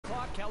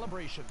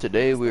calibration.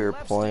 Today Use we the are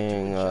left stick to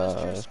playing.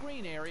 adjust your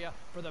screen area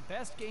for the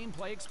best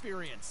gameplay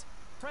experience.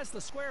 Press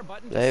the square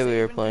button to Today we save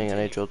are and playing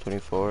continue.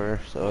 NHL24.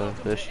 So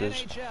Welcome this to is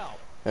NHL.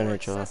 For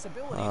NHL.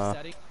 accessibility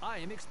setting, I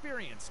am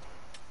experienced.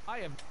 I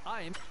am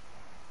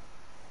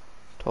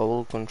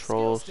Total skill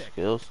control, stick.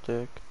 skill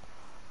stick.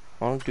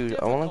 I want to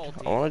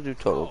Difficulty. do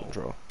total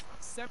control.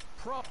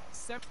 Pro.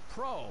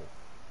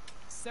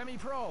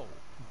 Semi-pro.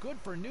 Good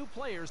for new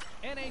players.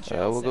 We'll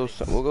NHL go.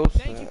 settings. We'll go.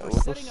 Thank you for We'll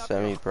go setting up your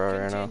semi-pro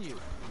right now. continue.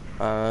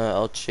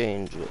 I'll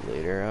change it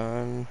later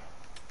on.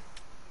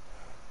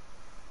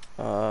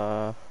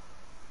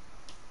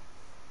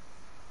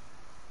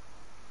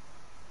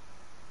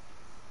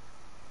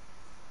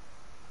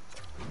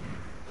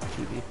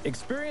 TV.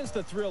 Experience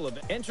the thrill of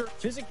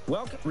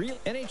welcome real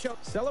NHL.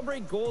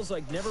 Celebrate goals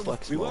like never before.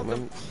 Flex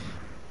moments.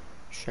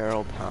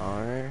 Cheryl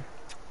Power.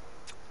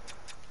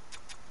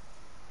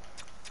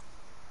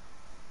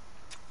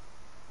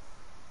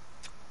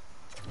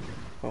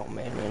 Oh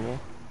man, menu.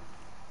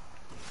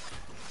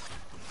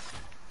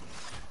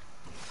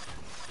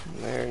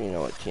 There, you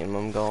know what team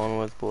I'm going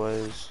with,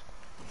 boys.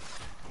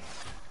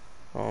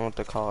 Going with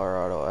the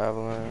Colorado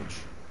Avalanche.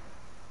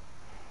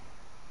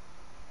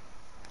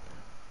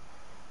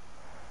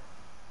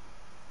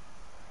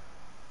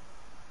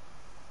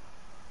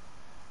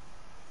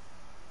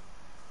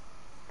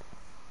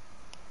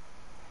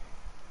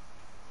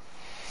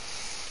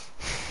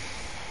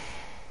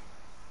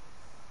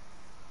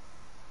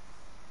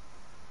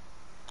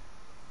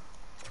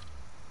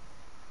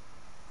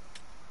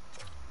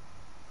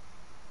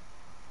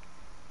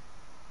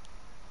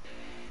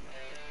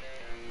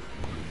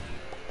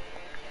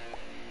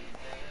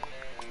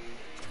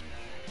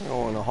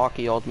 On the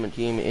Hockey Ultimate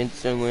Team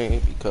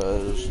instantly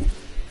because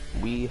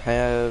we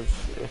have,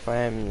 if I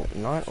am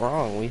not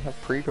wrong, we have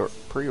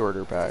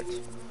pre-order packs.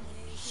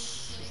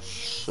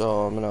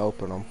 So I'm gonna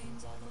open them.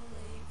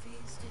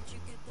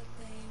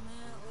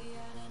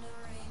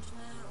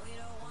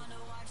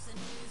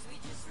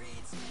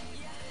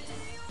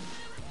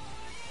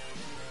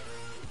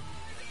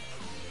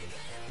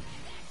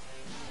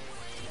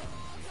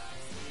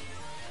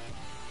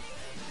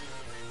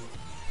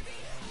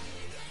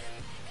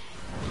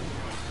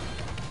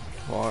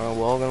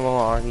 Welcome to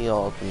Hockey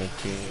Ultimate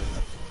Team.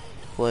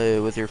 Play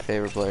with your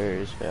favorite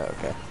players. Yeah,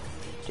 okay.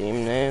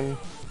 Team name.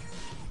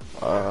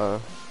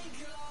 Alright,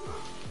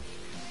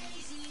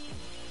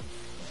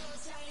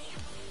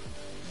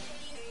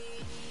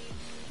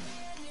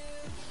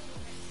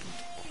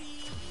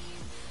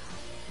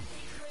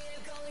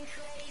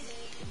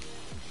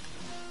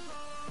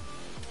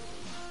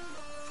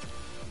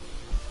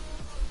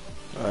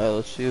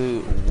 let's see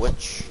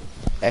which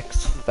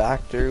X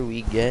Factor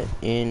we get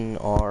in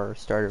our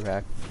starter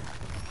pack.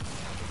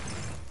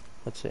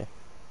 Let's see.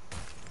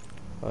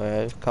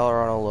 Alright,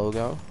 Colorado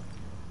logo,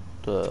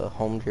 the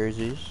home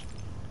jerseys,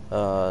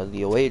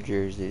 the away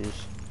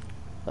jerseys,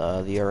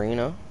 the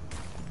arena,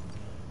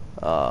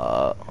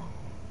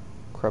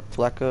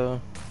 Krepleka,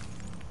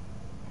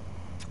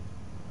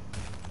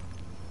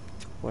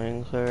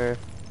 Winkler,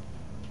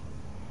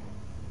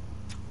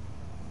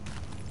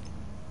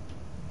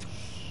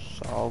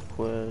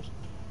 Salquist,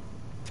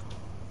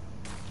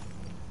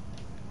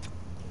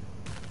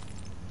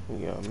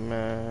 yeah,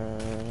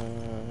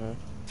 man.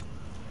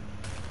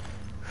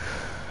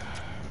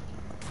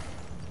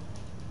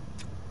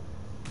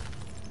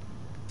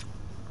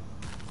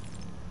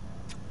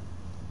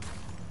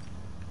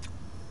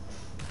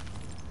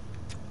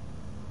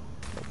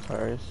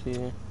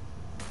 Parsi,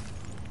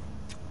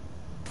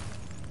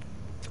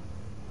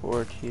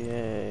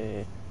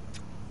 Fortier,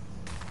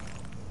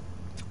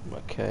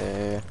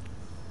 McKay,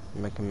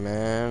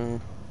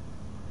 McMahon,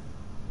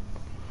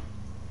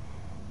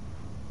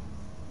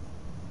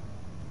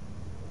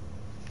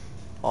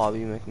 Bobby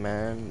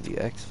McMahon, the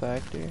X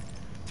Factor,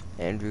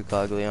 Andrew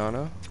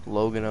Cogliano,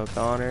 Logan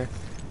O'Connor,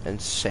 and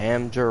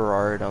Sam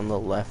Gerard on the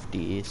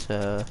lefties.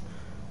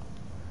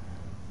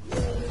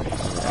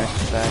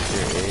 X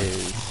Factor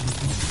is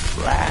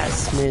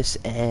Rasmus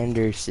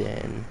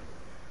Anderson.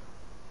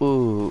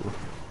 Ooh,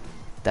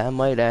 that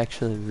might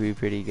actually be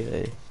pretty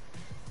good.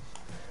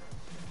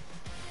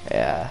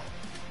 Yeah.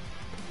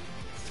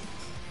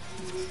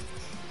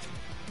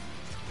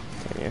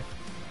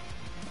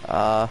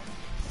 Yeah.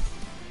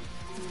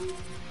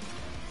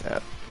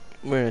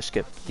 We're gonna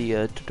skip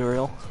the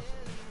tutorial.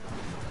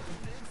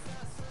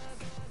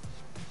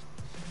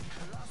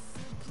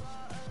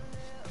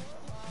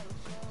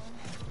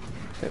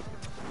 Okay.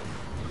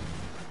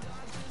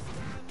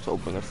 Let's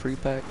open a free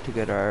pack to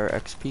get our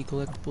XP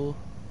collectible.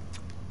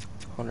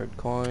 100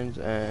 coins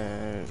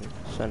and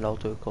send all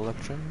to a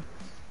collection.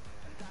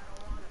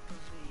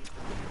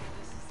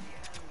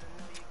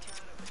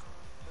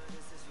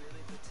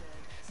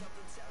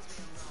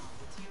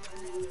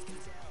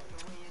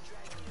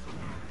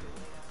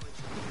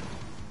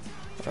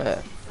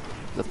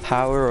 The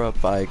power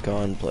up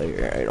icon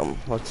player item.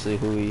 Let's see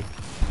who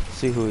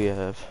we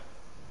have.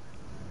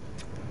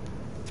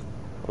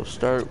 We'll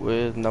start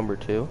with number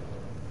 2.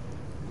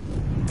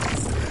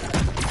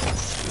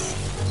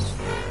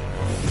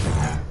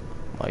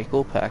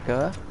 Michael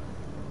Pekka.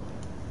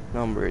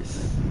 Number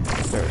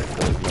 3.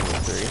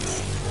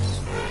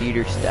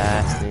 Peter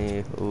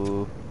Stastny.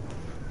 Ooh.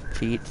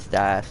 Pete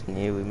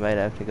Stastny. We might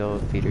have to go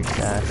with Peter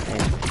Stastny.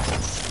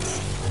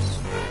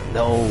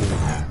 No.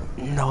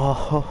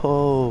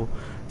 No.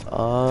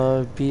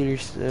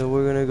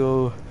 We're gonna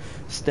go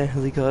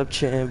Stanley Cup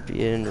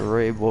champion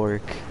Ray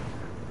Bork.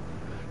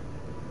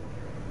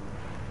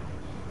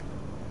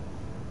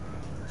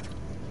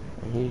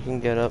 And he can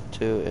get up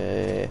to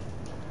a...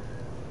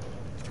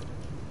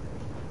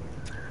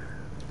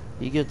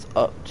 He gets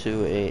up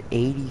to a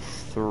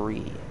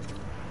 83.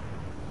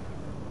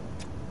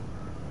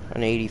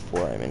 An 84,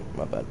 I mean,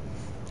 my bad.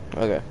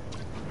 Okay.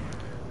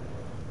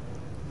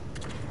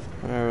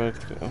 We're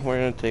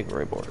gonna take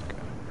Ray Bork.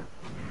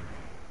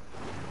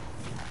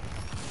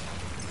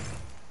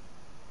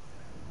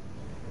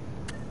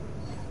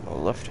 A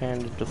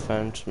left-handed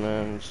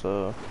defenseman,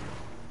 so...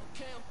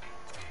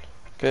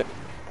 Okay.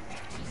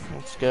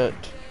 Let's get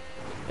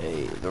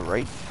the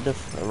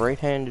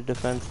right-handed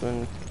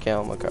defenseman,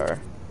 Cal McCarr.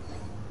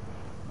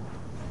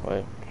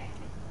 Wait.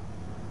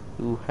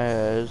 Who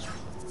has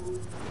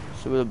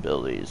some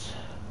abilities.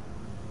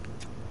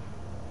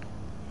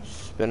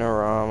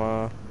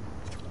 Spinorama.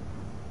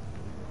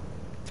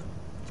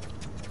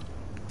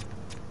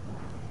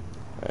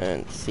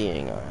 And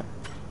Seeing Eye.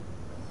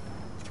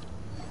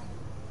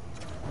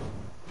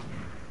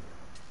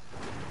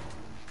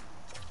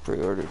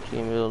 Pre-order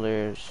team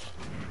builders.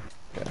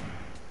 Okay.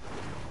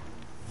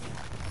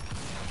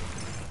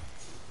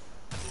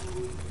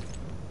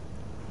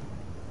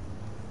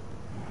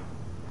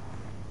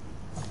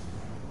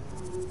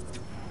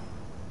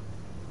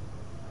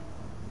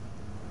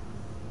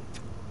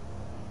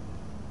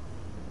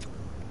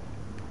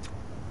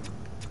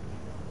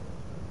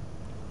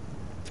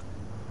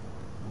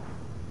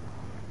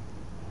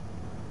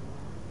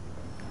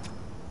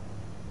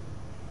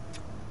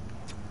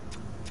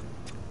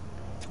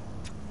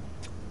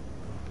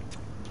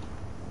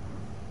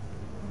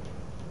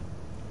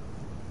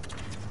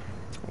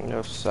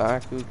 No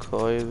Saku,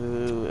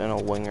 Koivu, and a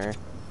winger.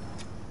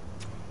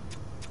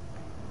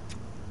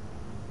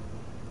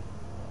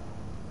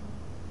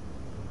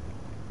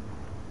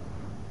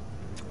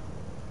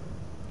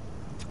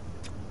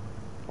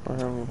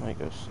 Where are my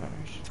go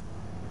centers?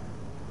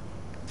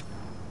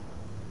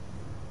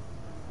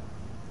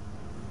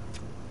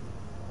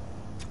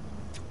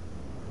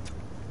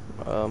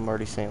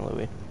 Marty St.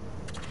 Louis.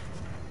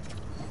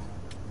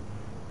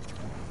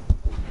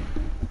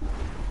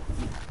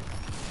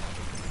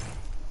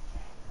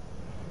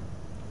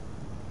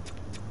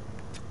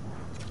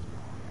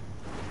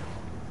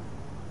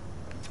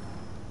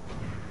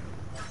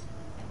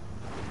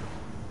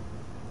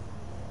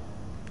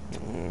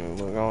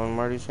 We're going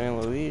Marty St.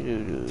 Louis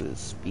due to his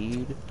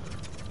speed.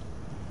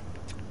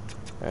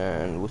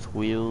 And with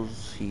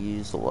wheels,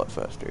 he's a lot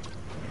faster.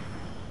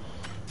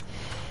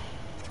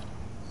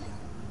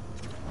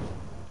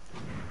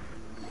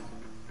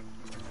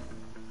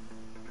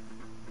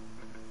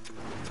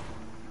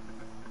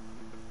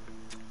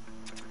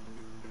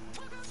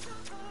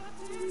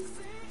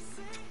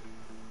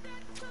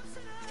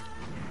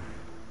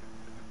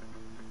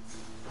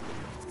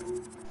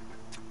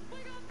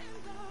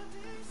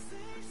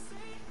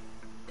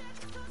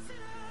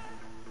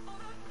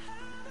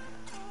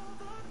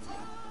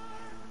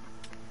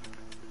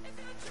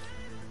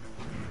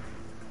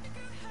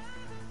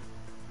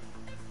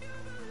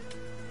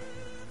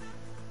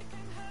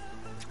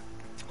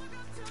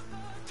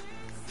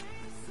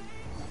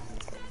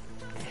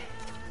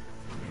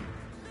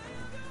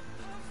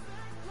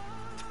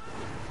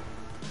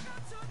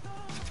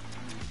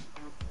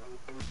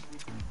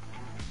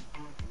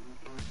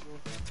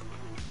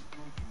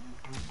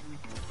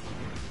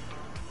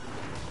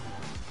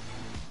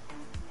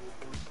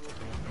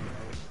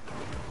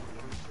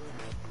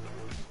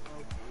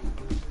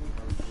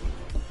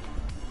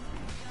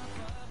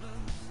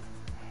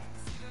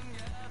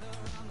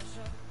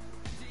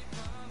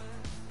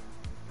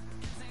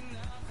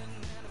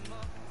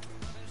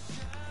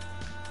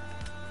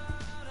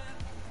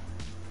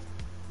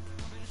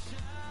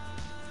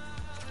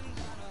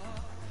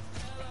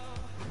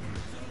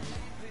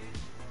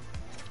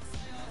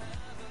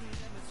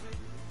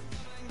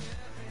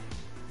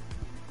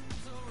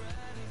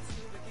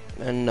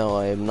 And no,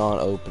 I am not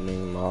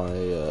opening my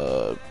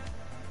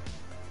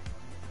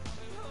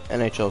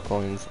NHL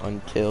coins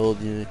until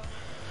the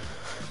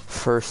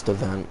first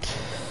event.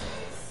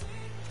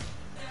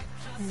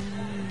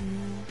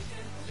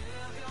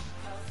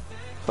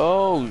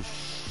 Oh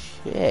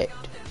shit.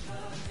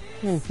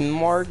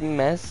 Mark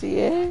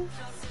Messier?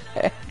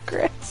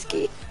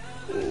 Gretzky?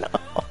 No.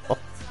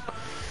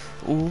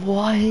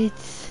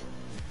 What?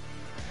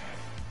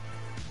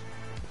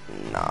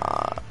 Nah.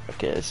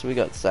 Okay, so we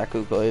got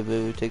Saku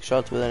Koivu, take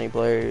shots with any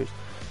players,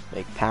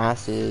 make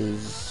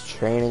passes,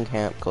 training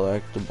camp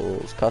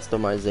collectibles,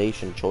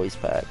 customization choice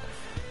pack.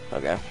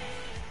 Okay.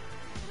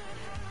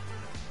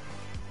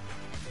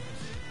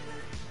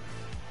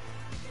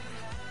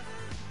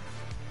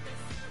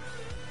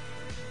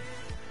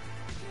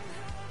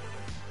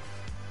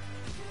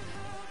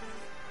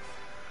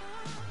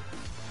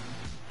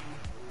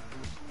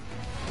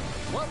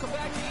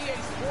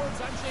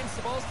 24, I'm James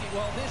Cebulski.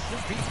 Well, this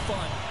should be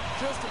fun.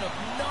 Just an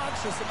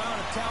obnoxious amount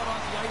of talent on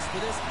the ice for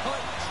this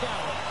punt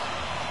challenge.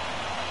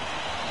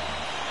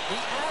 The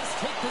Avs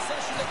take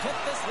possession to get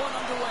this one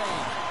underway.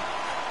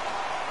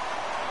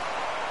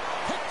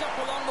 Picked up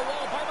along the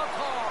wall by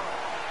McCarr.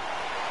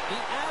 The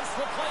Avs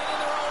will play it in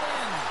their own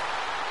end.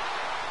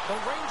 The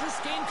Rangers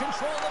gain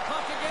control of the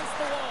puck against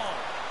the wall.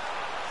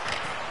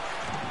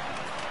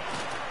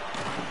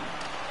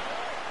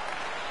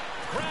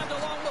 Grabbed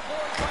along the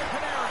boards by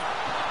Panarin.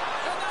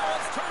 And now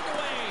it's turned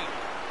away.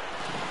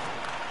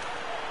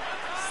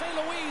 St.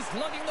 Louis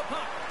lugging the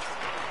puck.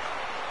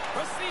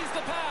 Receives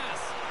the pass.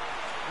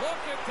 Look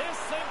at this.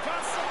 They've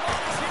got some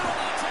bodies here on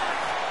the attack.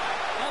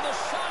 And the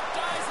shot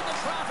dies in the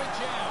traffic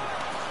jam.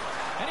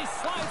 And he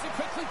slides it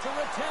quickly to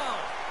Rattel.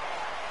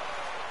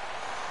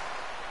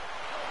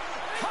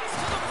 Comes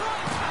to the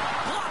front.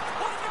 Blocked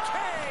by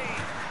McKay.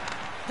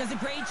 Does a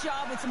great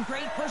job with some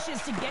great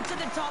pushes to get to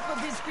the top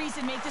of his crease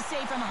and make the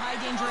save from a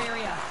high-danger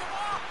area.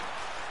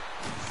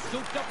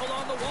 Scooped up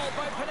along the wall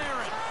by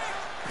Panarin.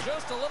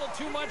 Just a little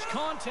too much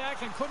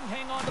contact and couldn't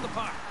hang on to the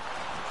puck.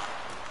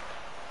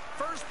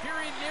 First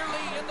period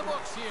nearly in the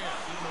books here.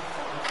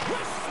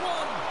 Wrist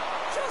one.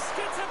 Just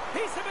gets a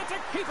piece of it to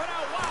keep it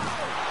out. Wow.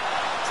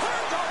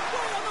 Turned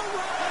away on the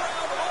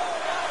wraparound. Oh,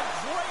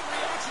 what a great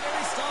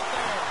reactionary stop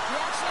there.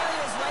 Reactionary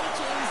is right,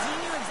 James. He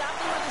knew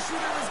exactly where the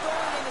shooter was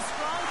going and a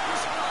strong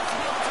push across to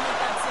be able to make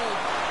that save.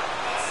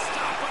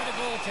 Stopped by the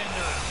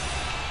goaltender.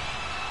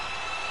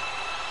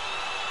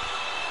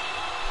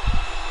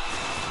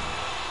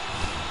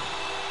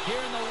 Here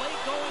in the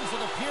late goings of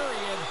the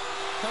period,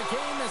 the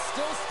game is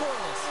still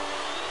scoreless.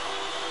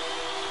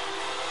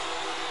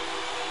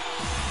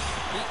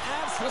 The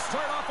Avs will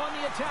start off on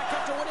the attack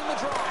after winning the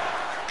draw.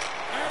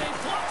 And he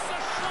blocks the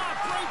shot.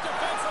 Great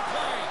defensive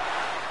play.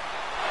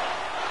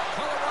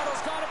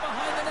 Colorado's got it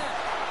behind the net.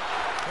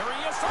 Here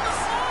he is from the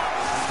slot.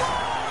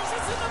 Scores!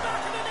 It's in the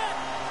back of the net.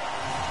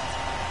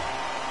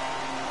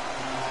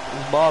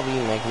 Bobby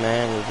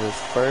McMahon with his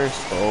first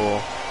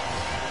goal.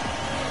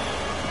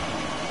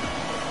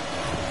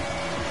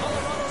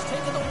 Colorado's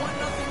taking the 1-0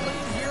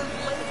 lead here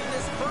late in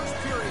this first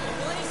period.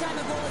 Well, anytime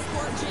a goal is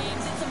scored,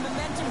 James, it's a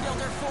momentum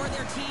builder for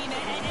their team.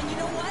 And you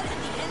know what? At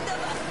the end of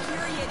a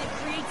period, it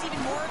creates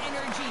even more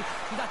energy.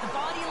 You got the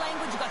body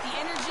language, you got the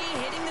energy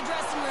hitting the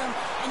dressing room,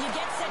 and you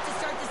get set to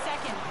start the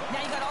second.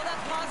 Now you got all that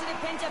positive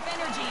pent-up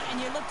energy,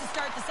 and you look to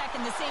start the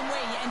second the same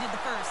way you ended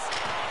the first.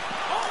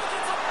 Oh,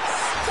 it's a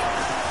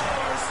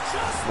scores!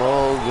 Just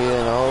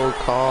Logan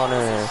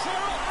O'Connor.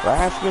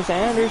 Rasmus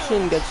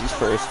Anderson gets his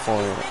first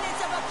point.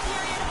 Minutes of a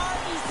period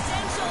are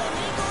essential, and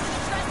they go to the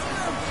dressing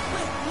room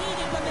with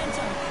needed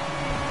momentum.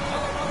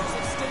 Colorado's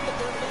extended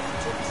their lead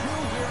to 2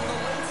 here in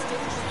the late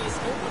stage of this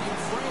opening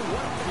frame.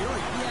 What a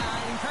period. Yeah,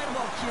 an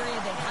incredible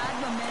period. They've had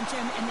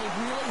momentum, and they've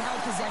really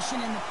held possession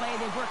in the play.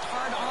 They've worked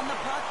hard on the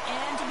puck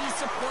and to be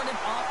supported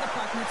off the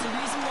puck. And it's the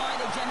reason why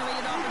they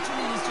generated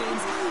opportunities,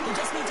 James. They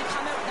just need to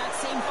come out with that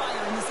same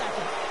fire in the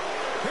second.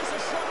 Here's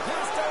a short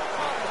pass to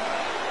O'Connor.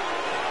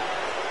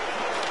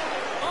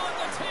 On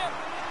the tip.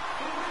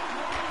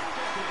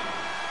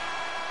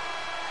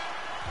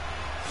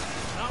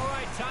 All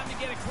right, time to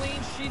get a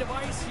clean sheet of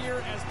ice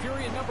here as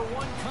period number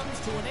 1 comes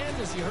to an end.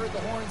 As you heard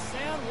the horn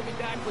sound, we'll be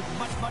back with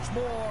much, much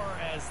more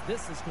as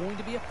this is going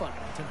to be a fun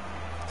one tonight.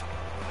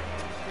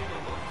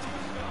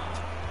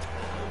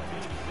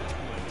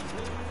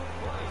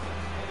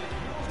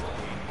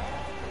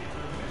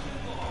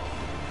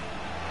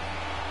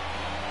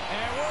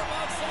 And we're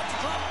about set to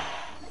drop.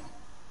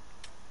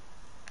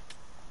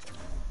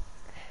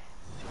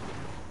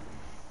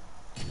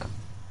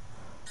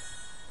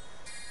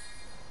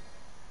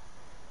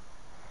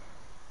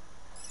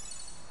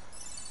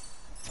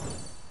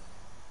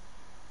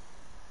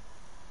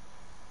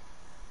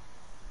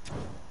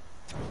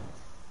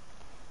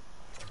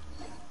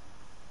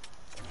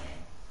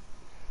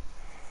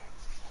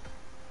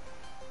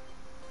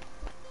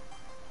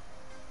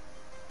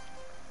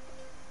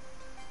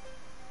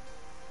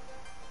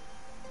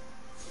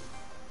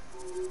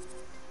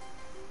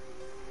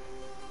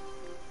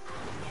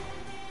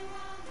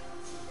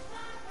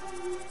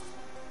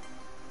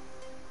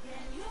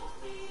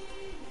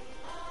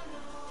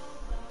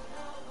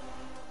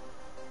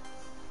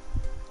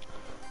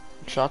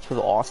 Shots with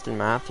Austin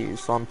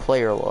Matthews on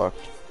player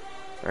locked.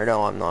 Or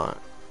no, I'm not.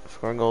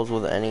 Scoring goals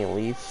with any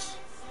Leafs.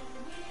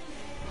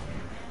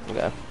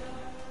 Okay.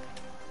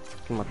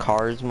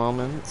 McCarr's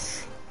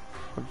moments.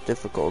 What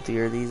difficulty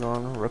are these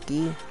on?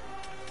 Rookie?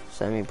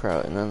 Semi-pro.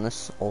 And then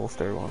this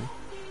Ulster one.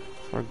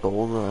 Score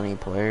goals with any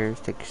players.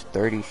 Takes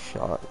 30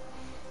 shots.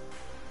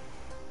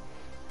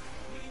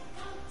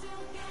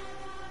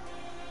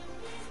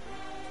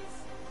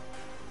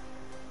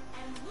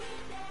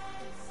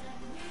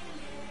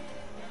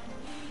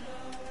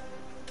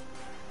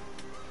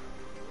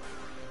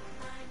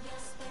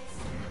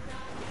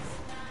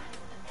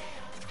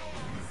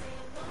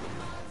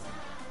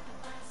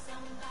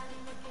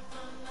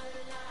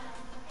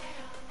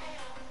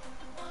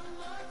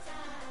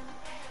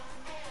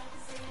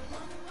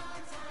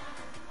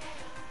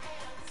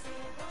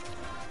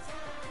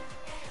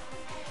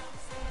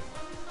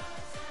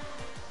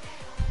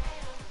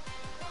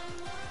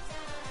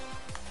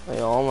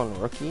 they all on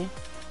rookie?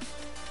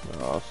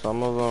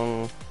 Some of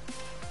them,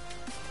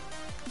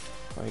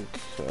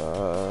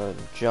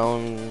 like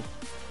Jones,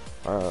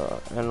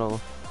 and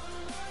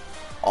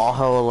all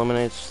hell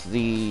eliminates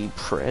the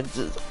Preds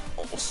is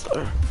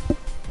all-star.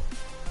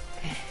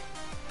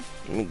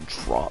 Make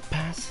drop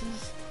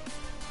passes.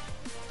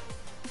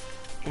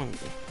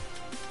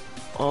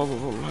 All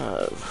of them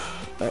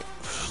have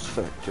X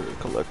Factor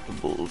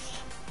collectibles.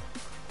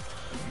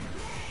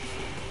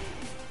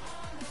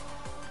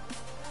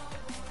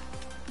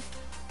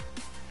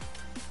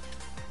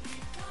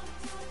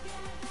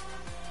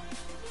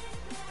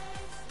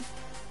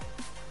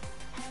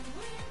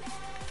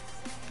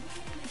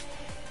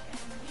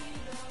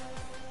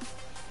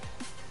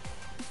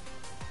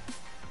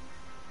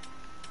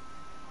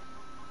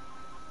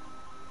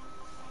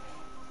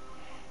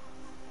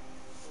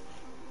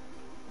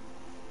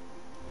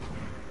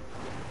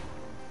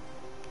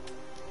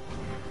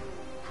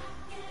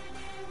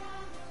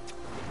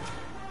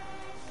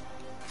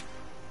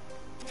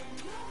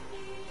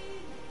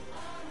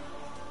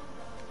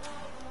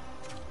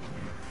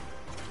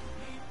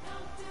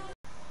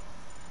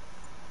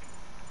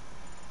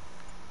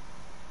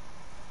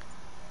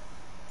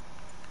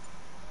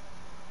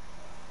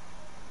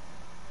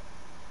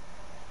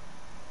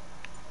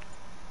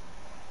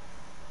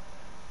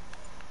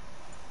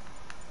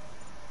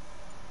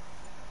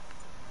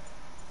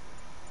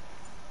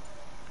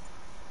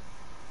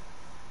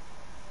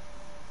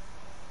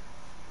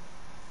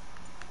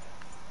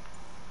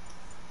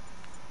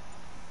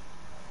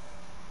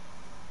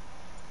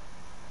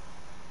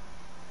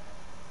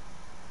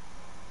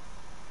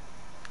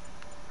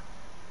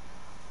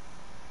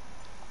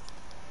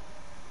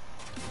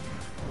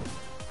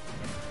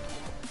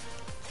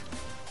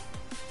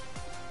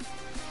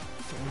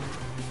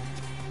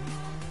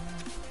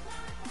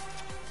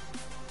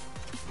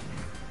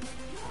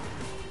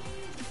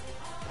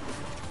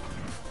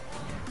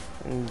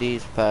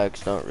 These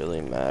packs don't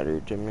really matter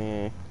to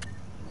me.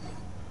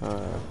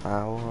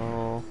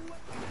 How?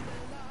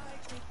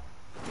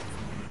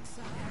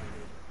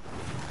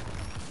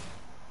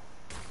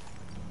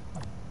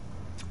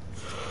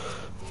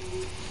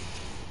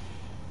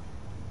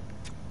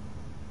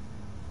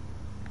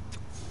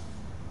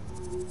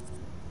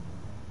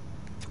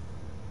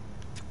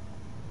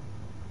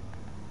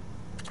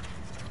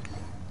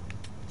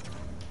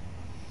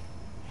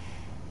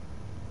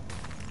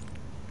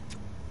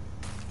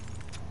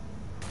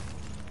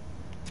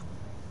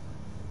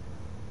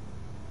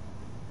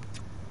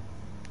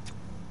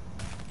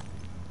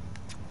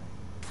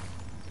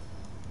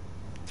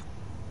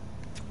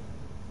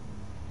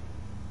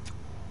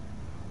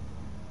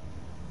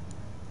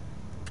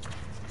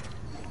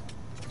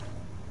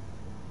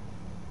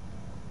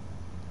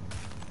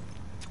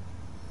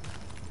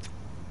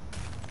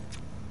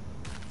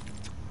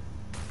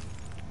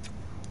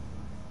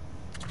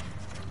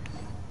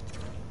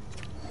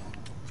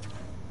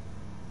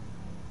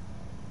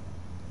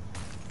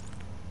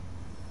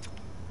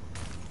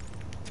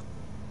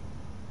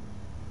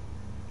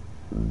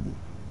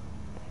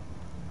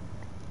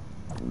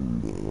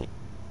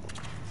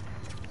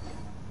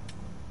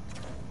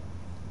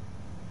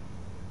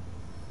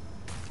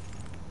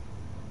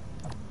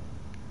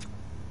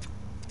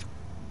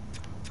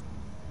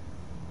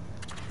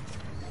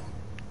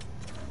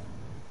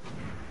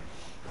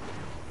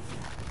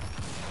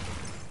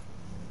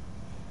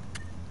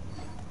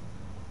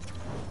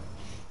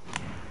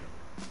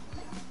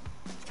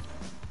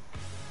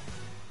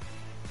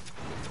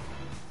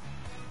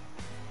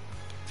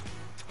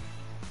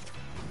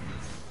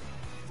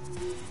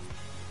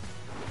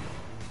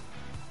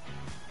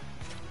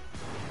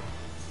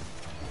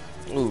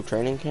 Ooh,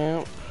 training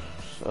camp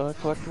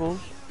collectibles.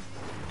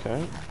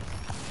 Okay.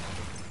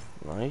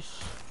 Nice.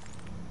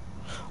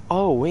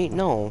 Oh, wait,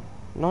 no.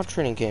 Not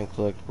training camp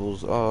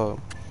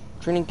collectibles.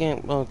 Training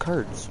camp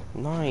cards.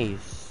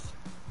 Nice.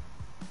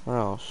 What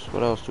else?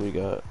 What else do we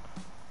got?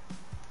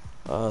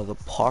 The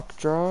puck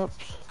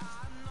drops.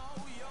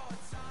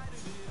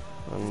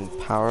 And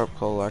power-up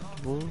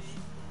collectibles.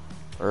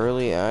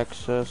 Early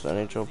access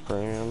NHL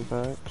premium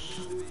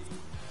packs.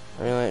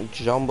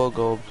 Jumbo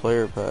gold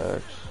player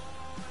packs.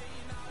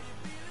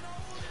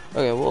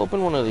 Okay, we'll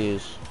open one of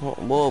these.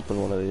 We'll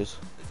open one of these.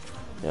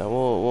 Yeah,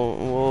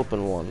 we'll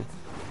open one.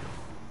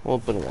 We'll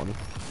open one.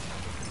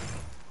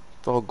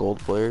 It's all gold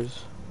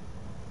players.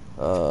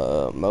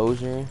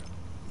 Moser,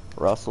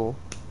 Russell,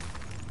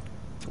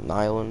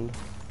 Nyland,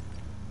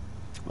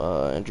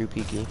 Andrew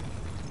Peaky,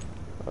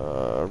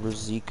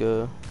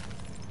 Ruzicka,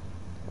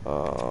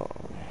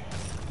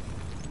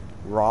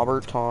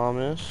 Robert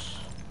Thomas,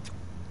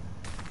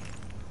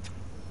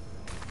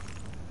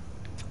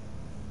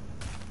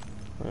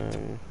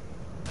 and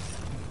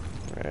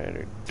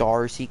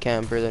Darcy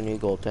Kemper, the new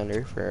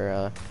goaltender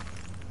for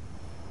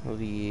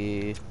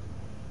the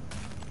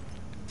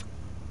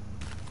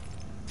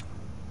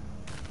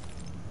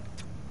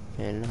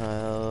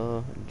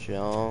Pinhile,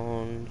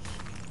 Jones,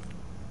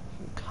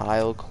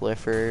 Kyle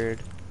Clifford,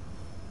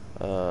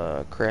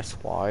 Chris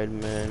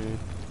Weidman,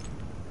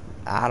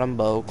 Adam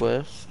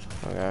Boquist,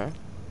 okay,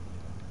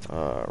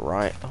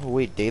 Ryan. Oh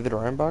wait, David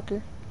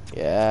Reinbacher?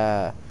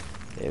 Yeah,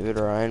 David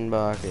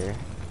Reinbacher.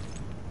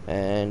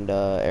 And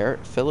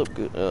Philip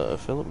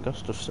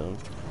Gustafson.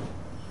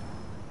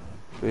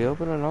 Can we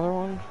open another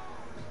one?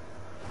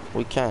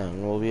 We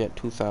can. We'll be at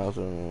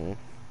 2,000.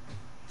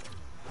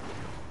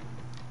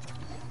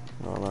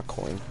 No, not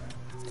coin.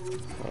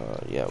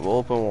 Yeah, we'll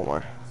open one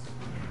more.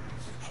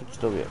 Should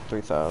still be at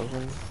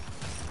 3,000.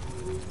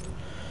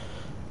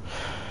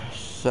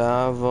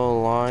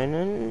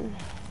 Savalainen.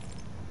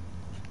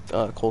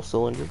 Cole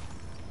Sillinger.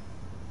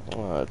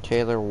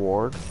 Taylor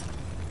Ward.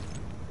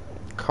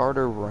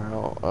 Carter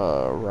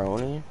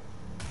Rowney.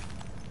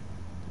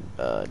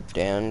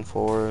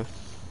 Danforth.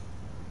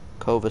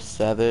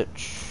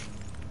 Kovacevic.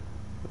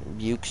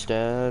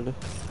 Bukestad.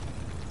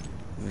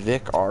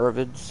 Vic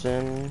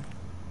Arvidsson.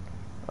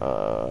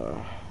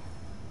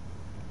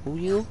 Who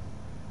you?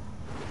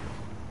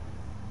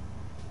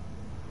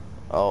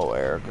 Oh,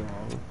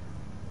 Aragon.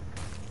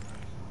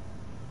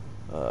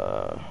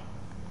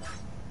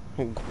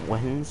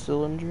 Gwen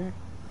Sillinger?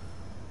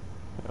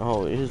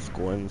 Oh, it is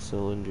Gwen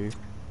Sillinger.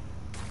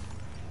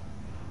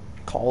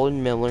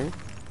 Colin Miller.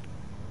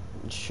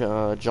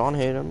 John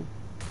Hayden.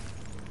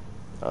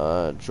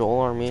 Joel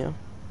Armia.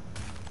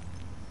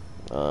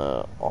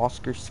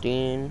 Oscar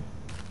Steen.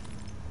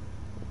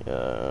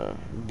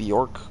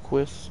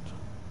 Bjorkquist.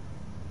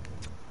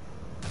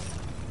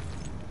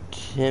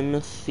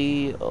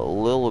 Timothy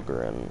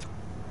Liljegren.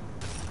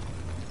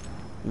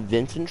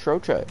 Vincent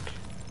Trocheck.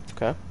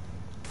 Okay.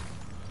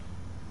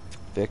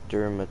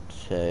 Victor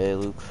Matei,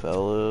 Luke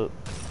Phillip.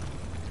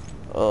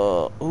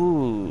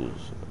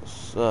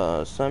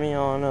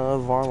 Semyon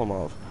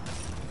Varlamov.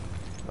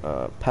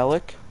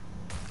 Pellick.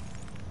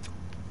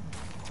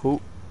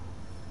 Who?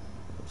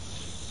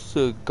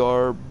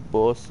 Cigar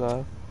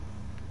Bosa.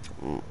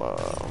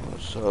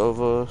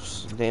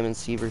 Sovos. Damon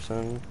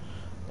Severson.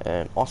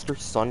 And Oskar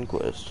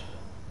Sundqvist.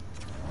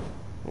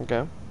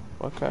 Okay.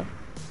 Okay.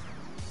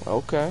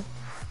 Okay.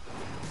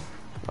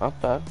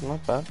 Not bad.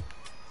 Not bad.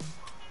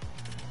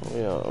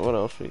 Yeah, what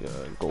else we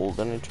got? Gold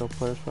NHL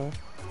players pack.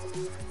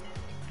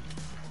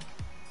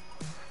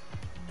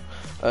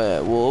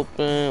 We'll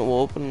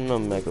open a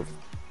mega.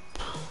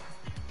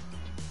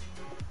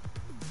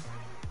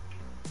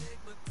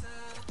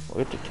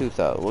 We'll get to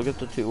 2,000. We'll get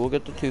to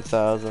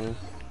 2,000.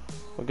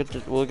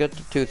 We'll get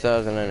to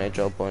 2,000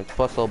 NHL points.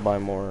 Plus, I'll buy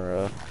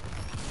more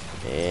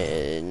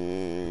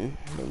in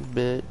a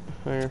bit.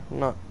 Or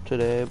not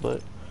today,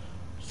 but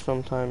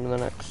sometime in the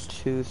next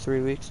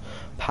 2-3 weeks.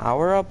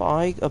 Power up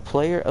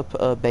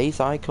a base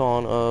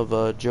icon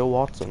of Joe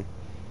Watson.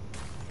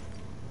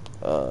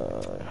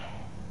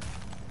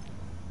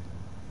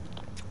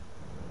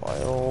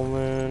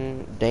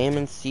 Wyoming,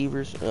 Damon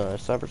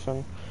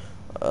Severson.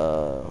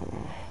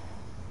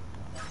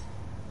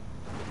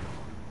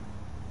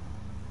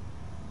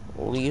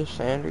 Elias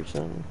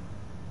Anderson.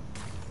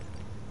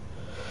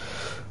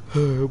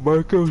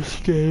 Marco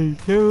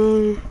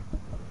Scaglia.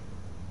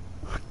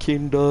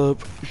 King Dub.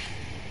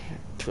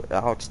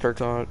 Alex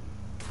Turcotte.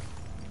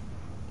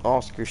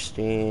 Oscar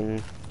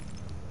Steen.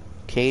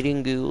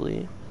 Caden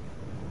Gooley.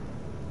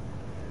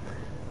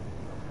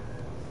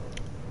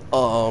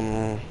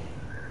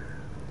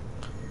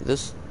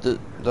 That's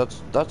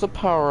a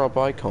power up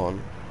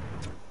icon.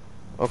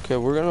 Okay,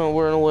 we're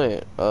gonna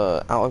wait.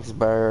 Alex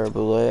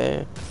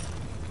Baraboulet.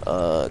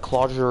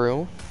 Claude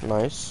Giroux,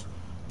 nice.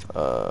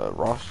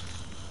 Ross.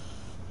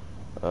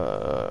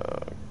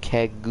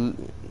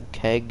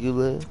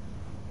 Kagula.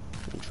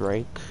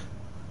 Drake.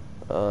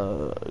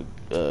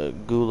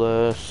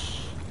 Gulas.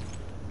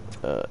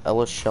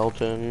 Ellis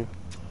Shelton.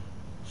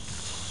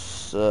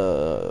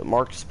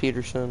 Marcus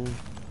Peterson.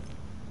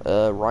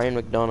 Ryan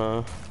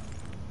McDonough.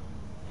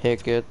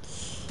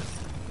 Hiccups.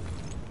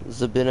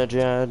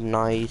 Zabinajad,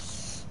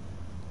 nice.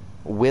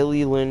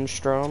 Willie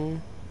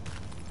Lindstrom.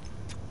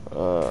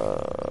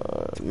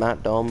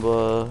 Matt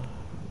Dumba.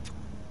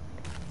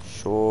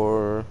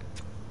 Shore.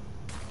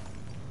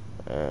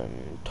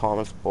 And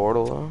Thomas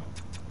Bortola.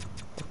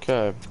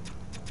 Okay.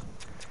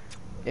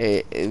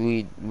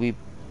 We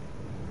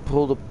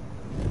pulled a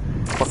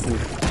fucking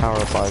power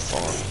up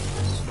icon.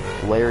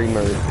 Larry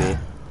Murphy.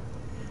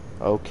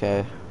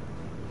 Okay.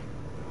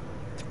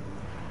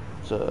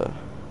 It's a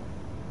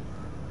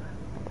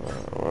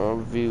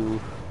review.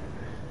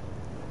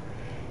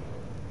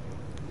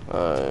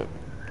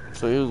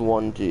 So he was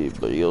 1G,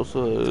 but he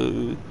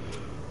also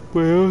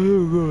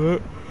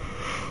got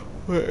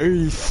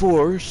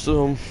 84,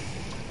 so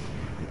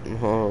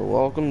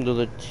welcome to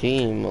the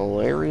team,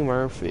 Larry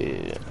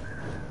Murphy.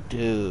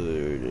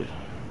 Dude.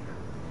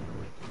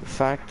 The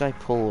fact I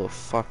pull a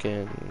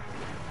fucking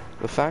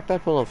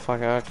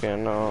okay,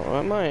 no,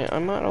 I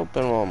might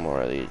open one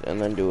more of these and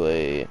then do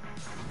a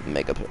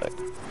mega pack.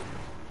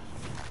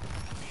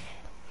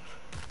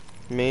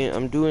 I'm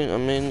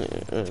in,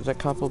 is that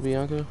Capo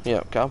Bianco? Yeah,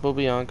 Capo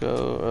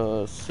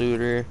Bianco,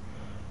 Suter,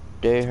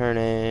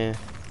 Desharnais,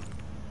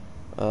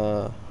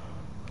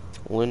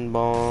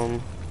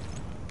 Lindbaum,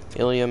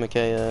 Ilya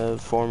Mikheyev,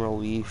 former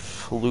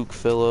Leaf, Luke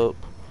Phillip,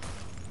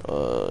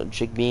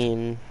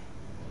 Jigbean,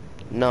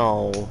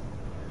 No.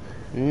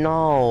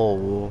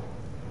 No.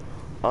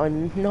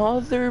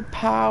 Another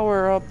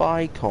power-up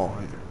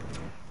icon.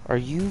 Are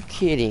you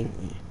kidding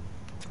me?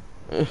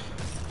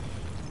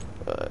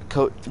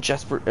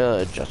 Jesper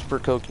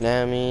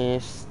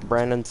Kotkaniemi,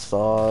 Brandon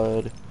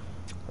Saad,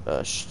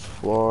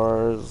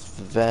 Schwarz,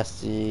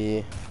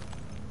 Vesey,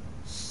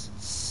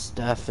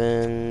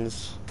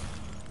 Steffens,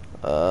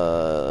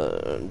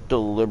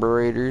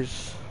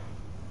 Deliberators,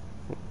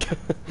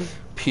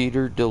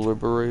 Peter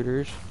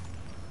Deliberators,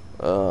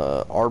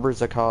 Arbor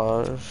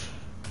Zakaj,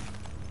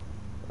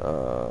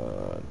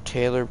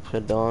 Taylor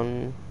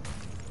Padon,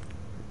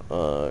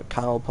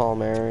 Kyle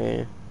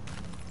Palmieri,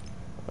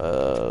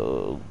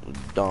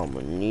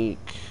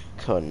 Dominique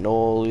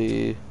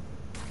Cannoli,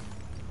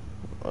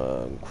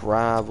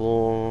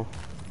 Gravel,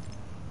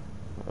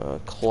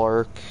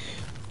 Clark,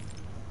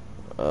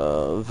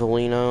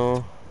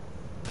 Villino,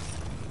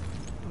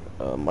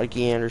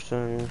 Mikey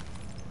Anderson,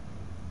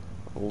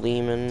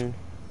 Lehman,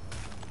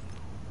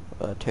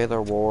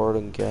 Taylor Ward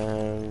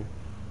again,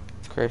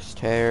 Chris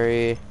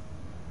Terry,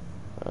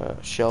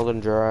 Sheldon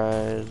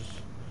Dries,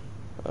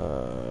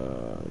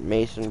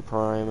 Mason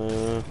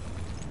Primu,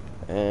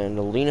 and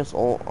Linus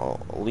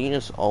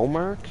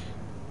Olmark?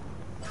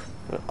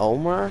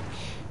 Olmark?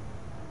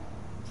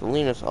 It's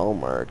Linus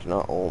Olmark,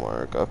 not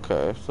Olmark.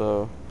 Okay,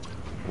 so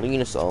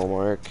Linus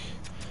Olmark.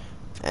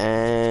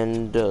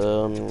 And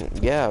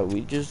yeah,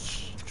 we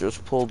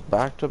just pulled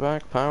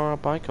back-to-back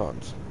power-up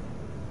icons.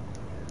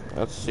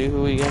 Let's see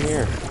who we get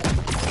here.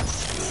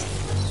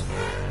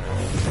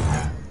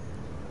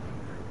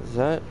 Is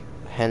that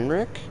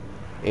Henrik?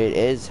 It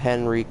is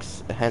Henrik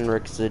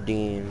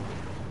Sedin.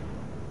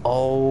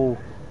 Oh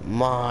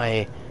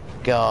my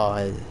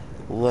god.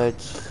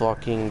 Let's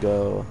fucking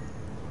go.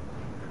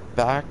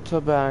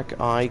 Back-to-back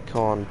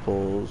icon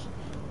pulls.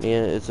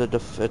 Yeah, it's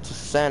a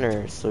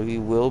center, so he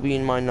will be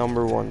in my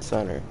number 1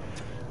 center.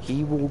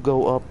 He will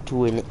go up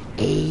to an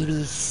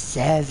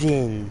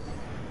 87.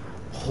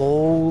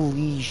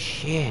 Holy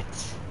shit.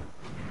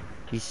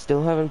 You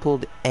still haven't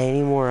pulled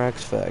any more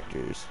X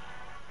Factors.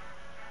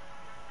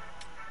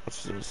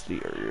 What's this, the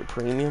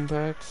premium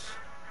packs?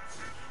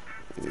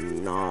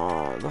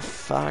 No, the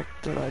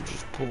fact that I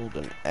just pulled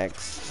an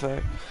X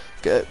Factor.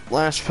 Okay,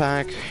 last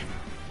pack.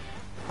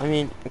 I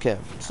mean, okay,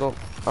 so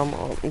I'm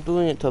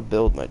doing it to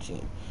build my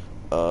team.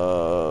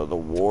 The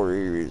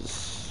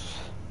Warriors,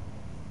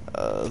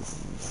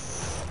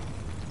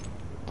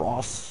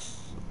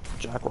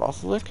 Jack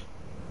Roslick?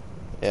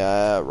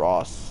 Yeah,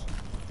 Ross.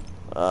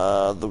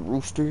 The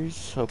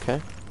Roosters,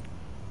 okay.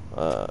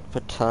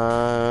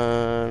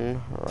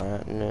 Patan,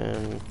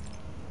 Ratnan,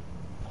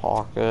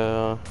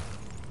 Hawka,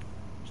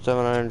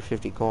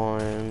 750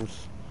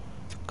 coins,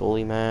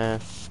 Goalie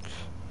Mask,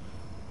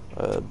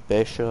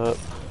 Bishop,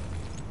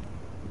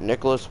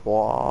 Nicholas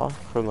Waugh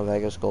from the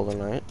Vegas Golden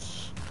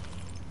Knights,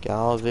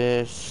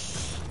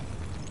 Galvis,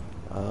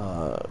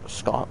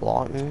 Scott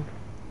Lawton,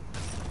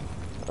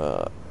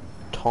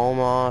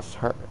 Tomas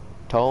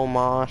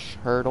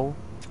Hurdle,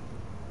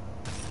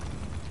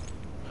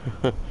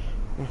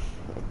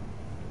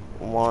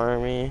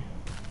 Marmy,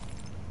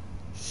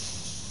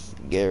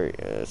 Gary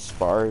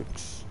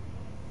Sparks,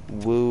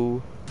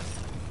 Woo,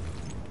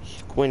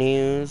 Quinn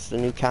Hughes,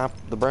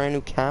 the brand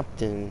new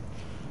captain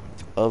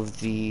of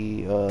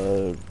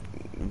the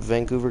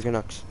Vancouver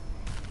Canucks.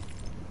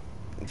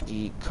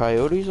 The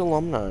Coyotes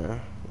alumni,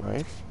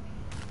 right?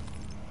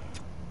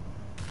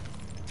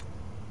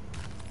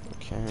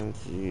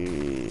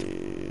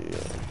 Mackenzie,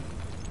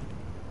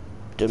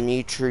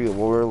 Dmitry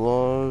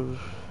Orlov.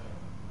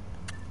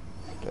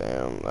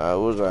 Damn, that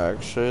was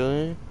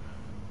actually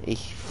a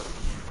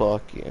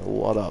fucking,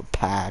 what a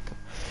pack.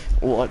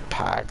 What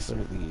packs are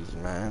these,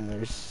 man?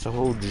 They're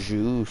so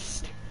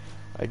juiced.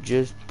 I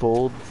just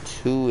pulled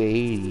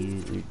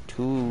 280s,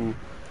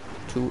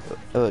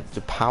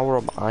 the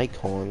power-up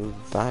icons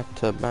back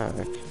to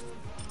back.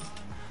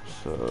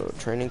 So,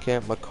 training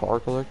camp Makar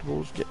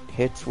collectibles get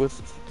hits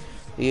with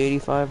the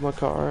 85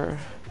 Makar.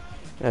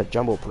 Yeah,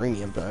 jumbo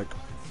premium pack.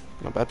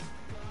 Not bad.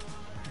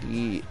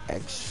 The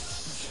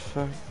X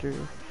Factor.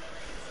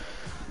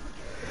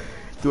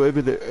 Do I have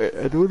an?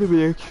 I don't have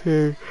an X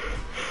Factor.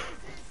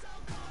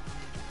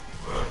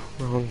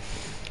 Wrong.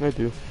 I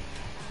do.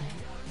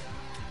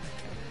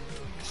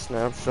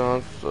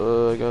 Snapshots.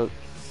 I got.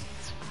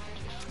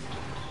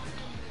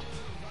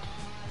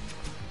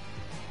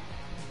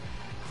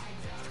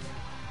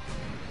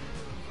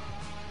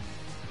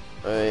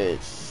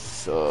 Alright,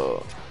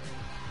 so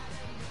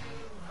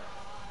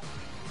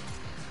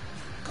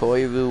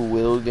Koivu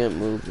will get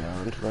moved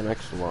down to the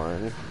next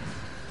line.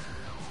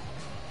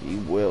 He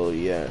will,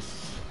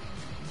 yes.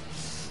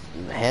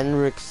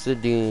 Henrik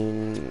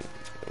Sedin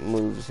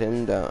moves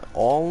him down.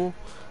 All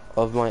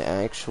of my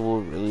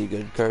actual really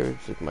good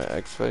cards, like my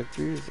X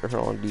Factors, are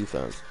on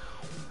defense.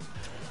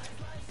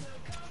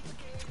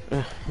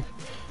 I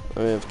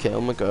have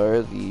Cale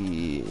Makar,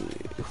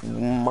 who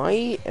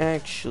might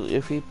actually,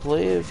 if he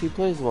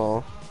plays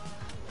well,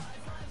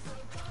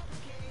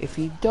 if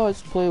he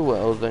does play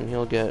well, then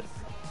he'll get,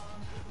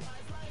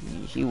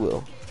 he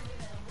will.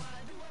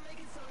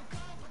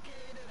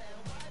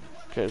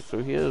 Okay, so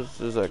he has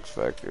his X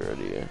Factor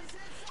already.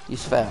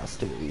 He's fast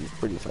too. He's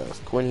pretty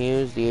fast. Quinn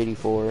Hughes, the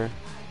 84.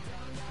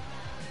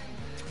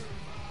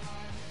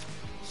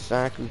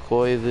 Saku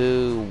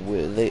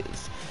Koivu,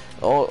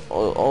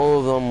 all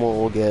of them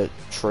will get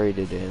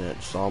traded in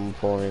at some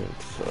point.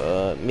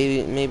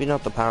 Maybe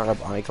not the power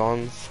up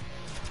icons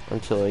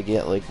until I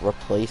get like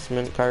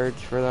replacement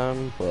cards for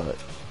them, but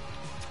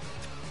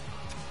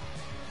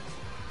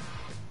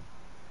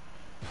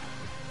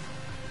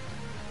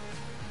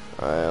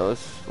alright,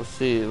 let's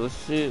see these.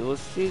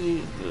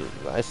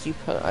 I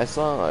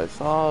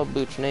saw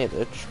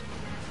Buchnevich.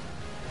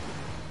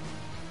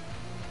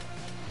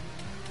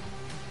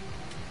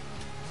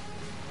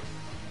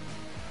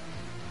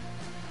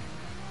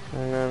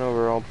 And then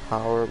overall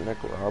power of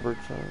Nick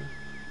Robertson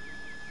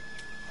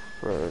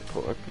for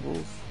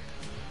collectibles.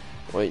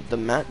 Wait, the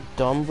Matt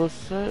Dumba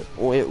set?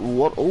 Wait,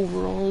 what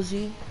overall is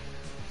he?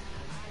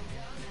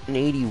 An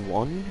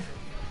 81?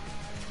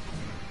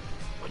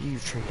 What do you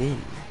trade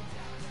in?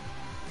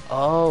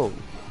 Oh,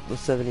 the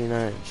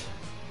 79s.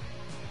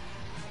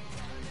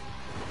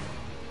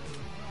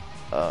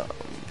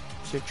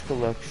 Search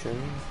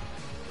collection.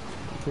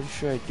 I'm pretty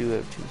sure I do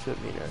have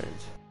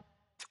 279s.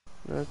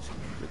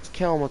 It's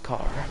Kel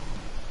McCarr.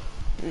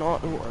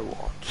 Not who I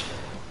want.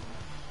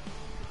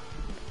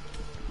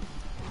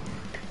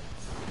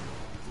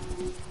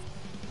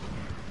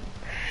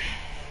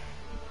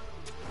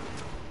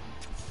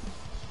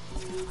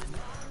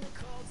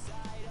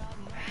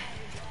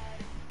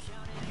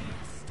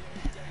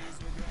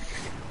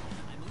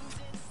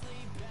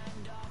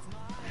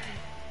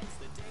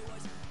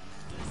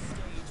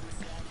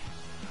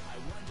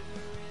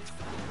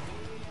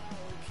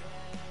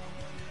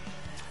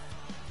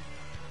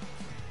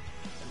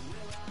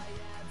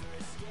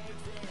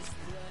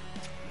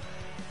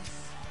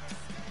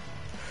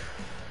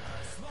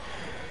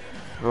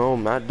 Oh,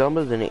 Matt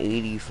Dumba's an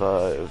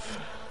 85.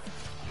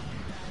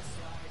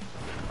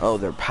 Oh,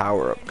 they're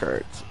power-up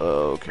cards.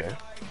 Oh, okay.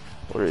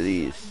 What are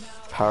these?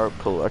 Power-up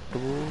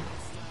collectible?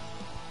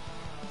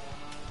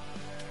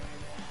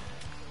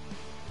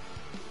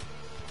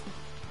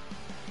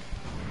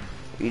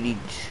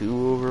 $82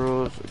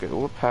 overalls.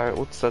 Okay,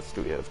 what sets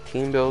do we have?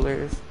 Team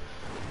builders.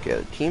 Okay,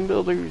 the team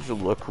builders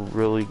look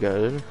really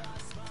good.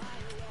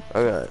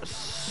 Okay.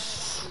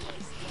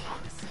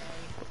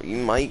 You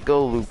might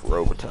go Luke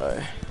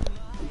Robitaille.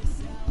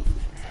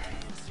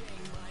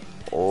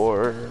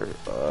 Or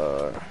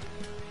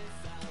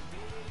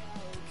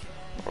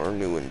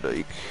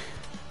Newendike.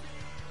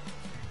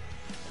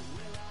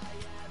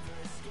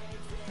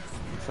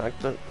 The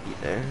fact that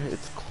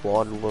it's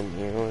Claude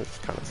Lemieux is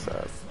kind of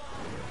sad.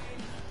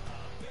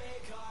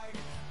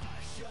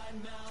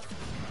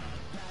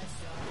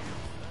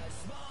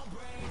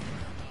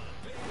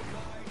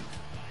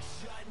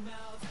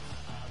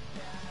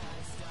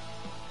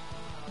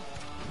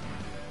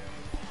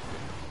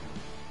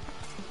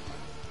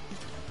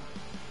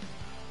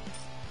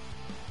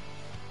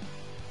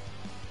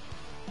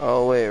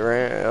 Oh wait,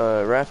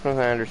 Rasmus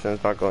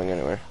Anderson's not going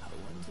anywhere.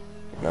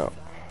 No.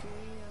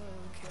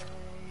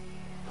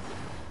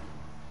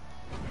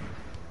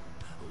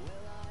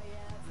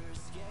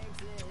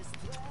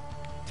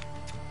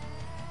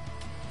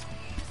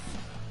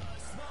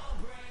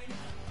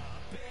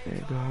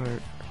 Big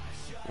heart.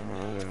 Oh,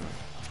 no.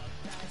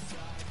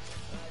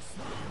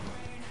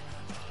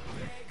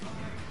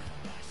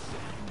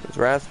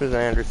 Rasmus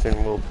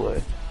Anderson will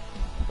play.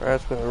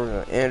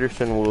 Rasmus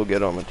Anderson will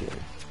get on the team.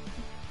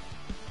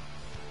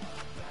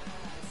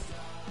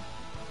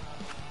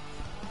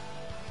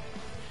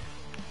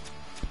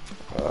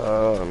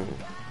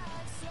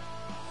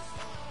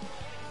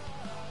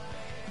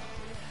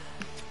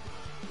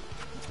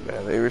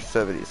 Yeah, they were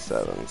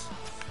 77s.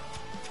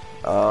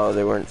 Oh,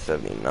 they weren't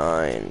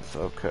 79s.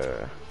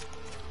 Okay.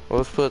 Well,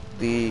 let's put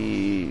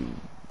the...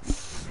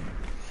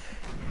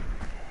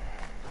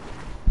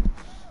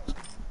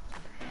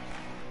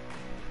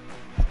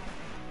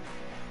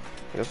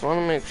 I just want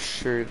to make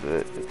sure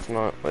that it's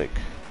not like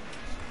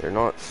they're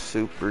not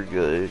super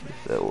good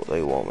that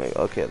they won't make.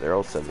 Okay, they're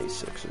all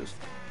 76s.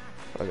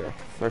 Okay,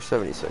 they're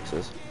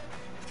 76s.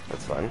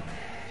 That's fine.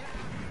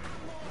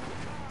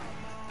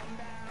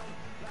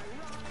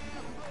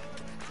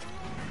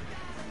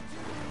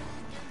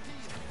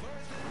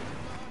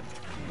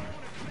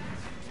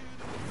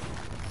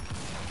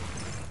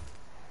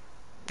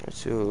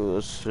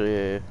 Let's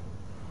see.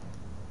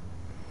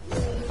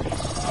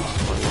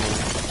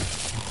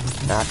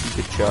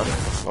 Matthew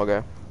Tkachuk.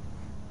 Okay.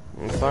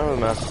 I'm fine with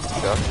Matthew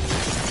Tkachuk.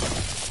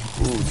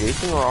 Ooh,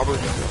 Jason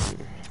Robertson.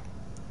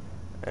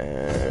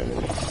 And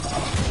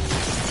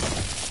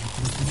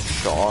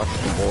Josh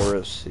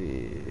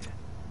Morrissey.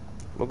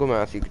 We'll go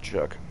Matthew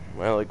Tkachuk.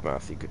 I like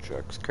Matthew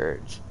Tkachuk's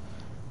cards.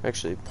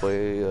 Actually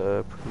play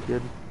pretty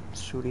good.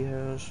 That's what he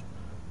has.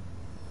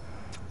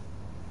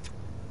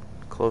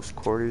 Close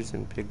quarters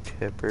and big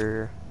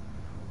tipper.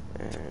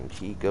 And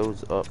he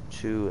goes up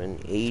to an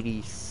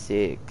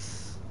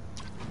 86.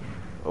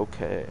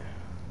 Okay.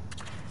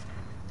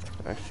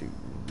 Actually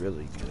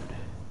really good.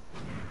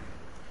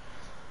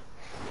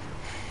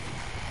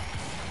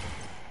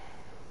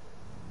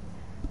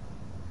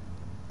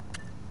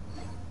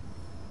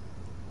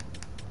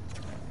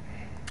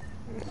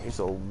 He's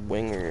a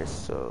winger,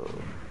 so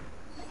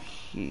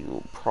he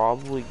will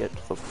probably get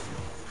to the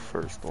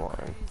first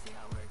line.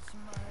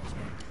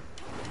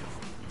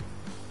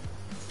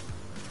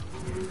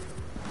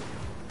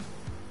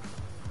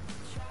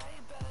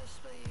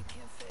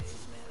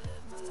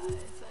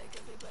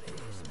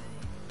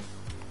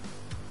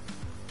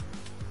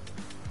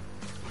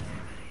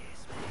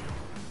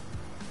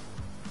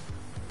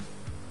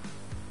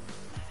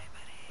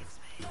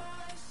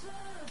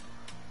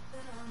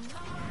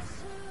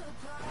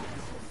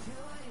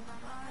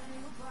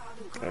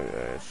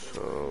 Okay,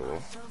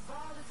 so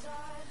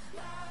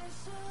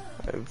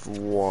I have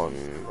one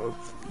of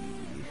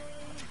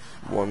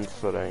the ones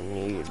that I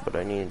need, but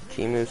I need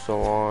Timu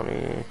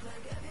Solani,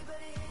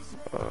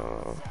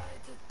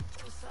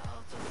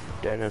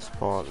 Dennis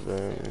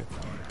Potvin,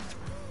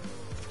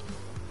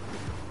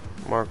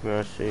 Mark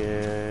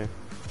Messier,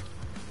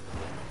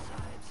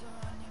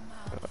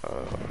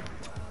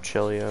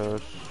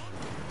 Chelios,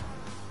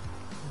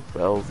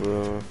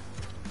 Bellevue,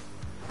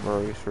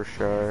 Maurice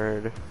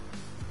Richard.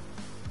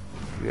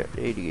 We got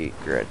 88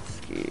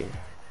 Gretzky.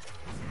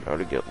 Now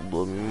to get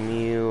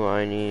Lemieux,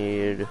 I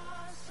need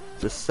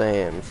the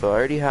same. So I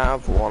already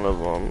have one of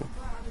them,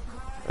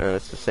 and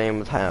it's the same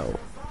with Howe.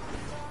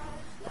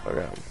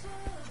 Okay.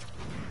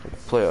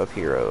 Playoff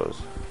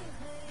heroes.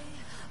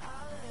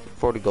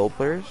 40 gold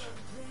players.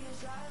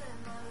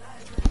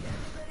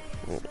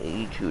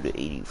 82 to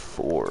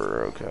 84.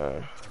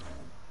 Okay.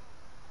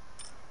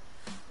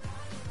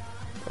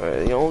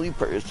 Alright, the only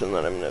person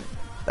that I'm gonna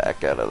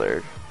back out of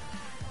there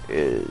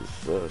is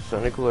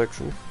Sunny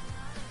Collection.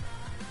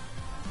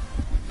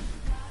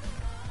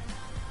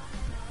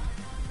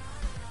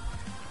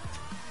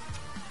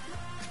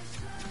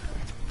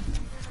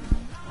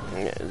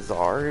 Yeah,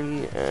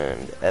 Zari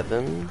and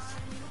Evans,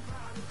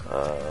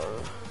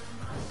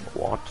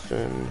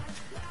 Watson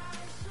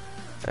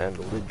and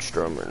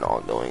Lidstrom are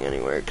not going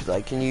anywhere because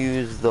I can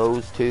use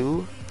those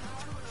two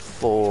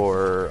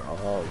for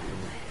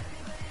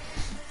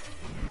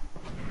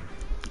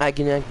I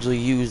can actually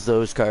use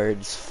those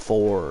cards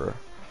for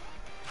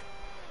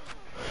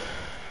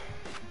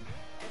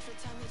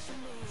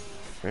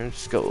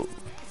let's go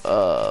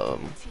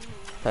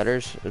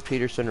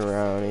Peterson,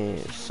 Rowney,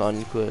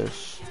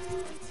 Sundquist,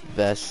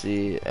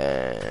 Vesey,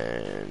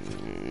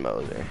 and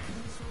Moser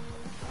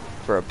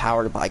for a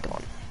powered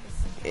Bicon.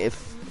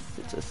 If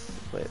it's a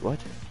wait, what?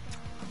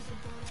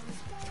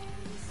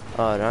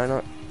 Did I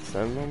not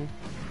send them?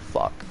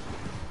 Fuck.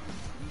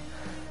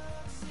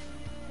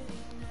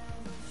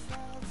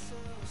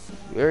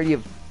 We already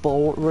have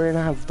four. We're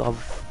gonna have the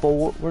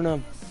four. We're gonna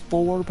have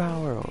four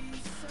power ups.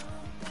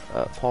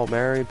 Paul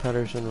Mary,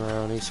 Pedersen,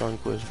 Rowney,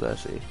 Sundquist,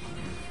 Vesey.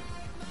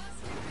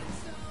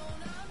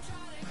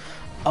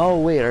 Oh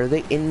wait, are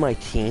they in my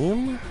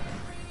team?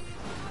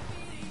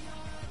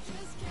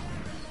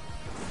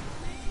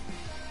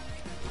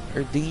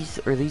 Are these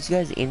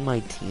guys in my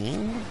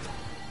team?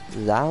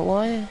 Is that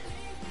why?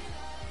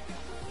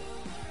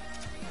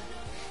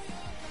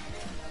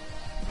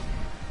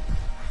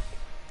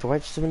 Do I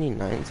have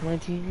 79 to my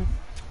team?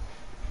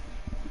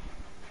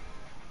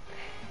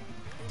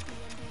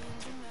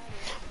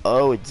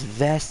 Oh, it's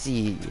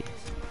Vesey.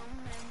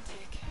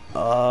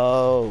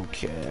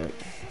 Okay.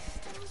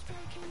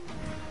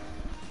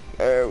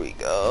 There we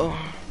go.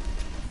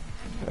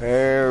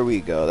 There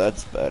we go,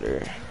 that's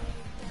better.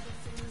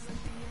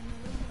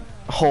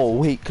 Oh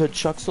wait,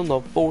 Kachuk's on the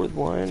fourth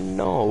line?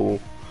 No.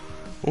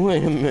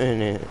 Wait a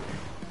minute.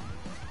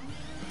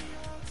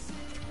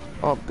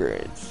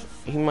 Upgrades.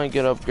 He might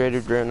get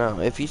upgraded right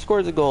now. If he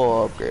scores a goal,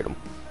 I'll upgrade him.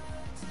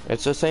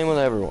 It's the same with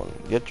everyone.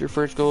 Get your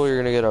first goal, you're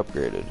gonna get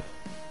upgraded.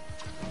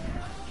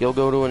 He'll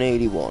go to an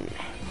 81.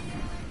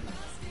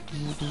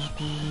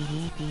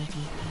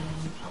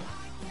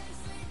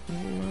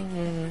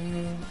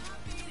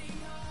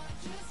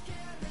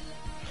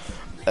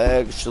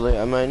 Actually,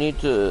 I might need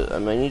to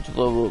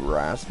level up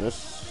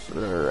Rasmus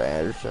or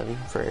Anderson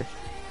first.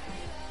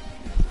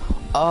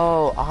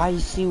 Oh, I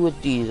see what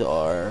these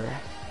are.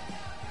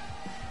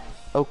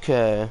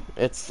 Okay,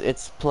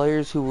 it's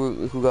players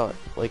who got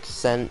like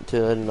sent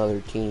to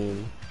another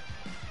team,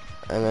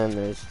 and then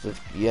there's the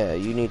yeah.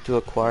 You need to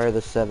acquire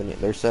the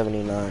their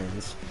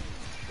 79s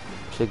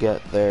to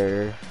get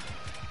their.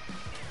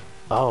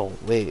 Oh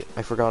wait,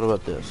 I forgot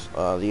about this.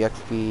 The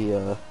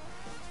XP.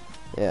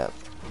 Yeah.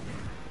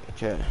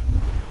 Okay.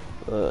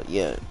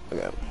 Yeah.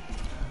 Okay.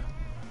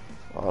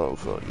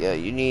 Autofill. Yeah,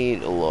 you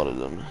need a lot of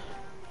them,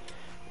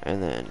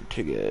 and then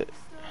to get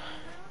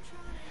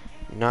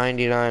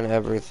 99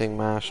 everything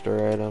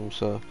master items,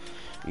 so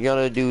you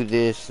gotta do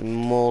this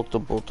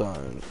multiple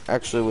times.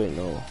 Actually, wait,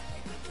 no.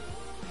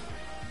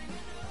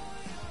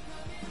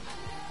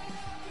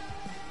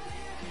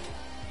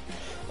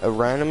 A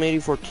random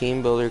 84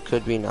 team builder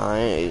could be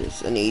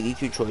nice. An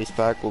 82 choice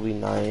pack will be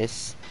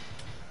nice.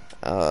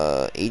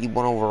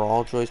 81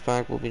 overall choice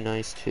pack will be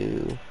nice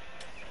too.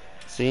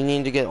 So you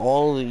need to get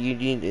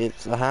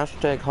it's a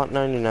hashtag Hot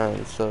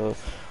 99, so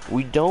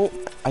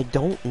I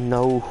don't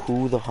know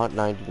who the Hot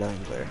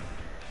 99s are,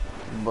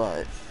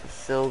 but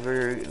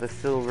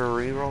silver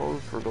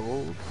rerolls for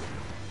gold,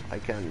 I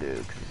can do,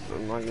 because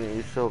I'm not going to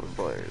use silver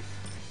players.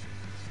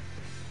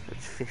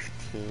 It's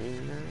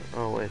 15 now?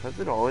 Oh wait, has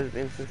it always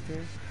been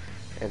 15?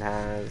 It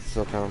has.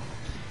 Okay.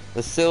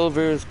 The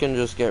silvers can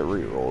just get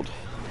rerolled.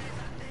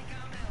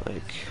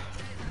 Like,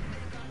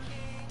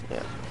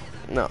 yeah.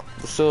 No,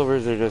 the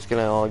silvers are just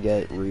gonna all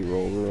get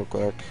rerolled real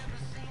quick.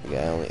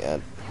 Yeah, I only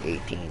had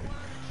 18.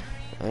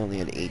 I only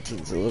had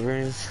 18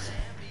 silvers.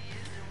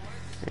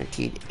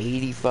 19,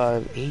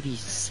 85,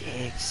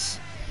 86.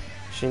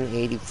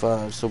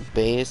 85. So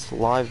base,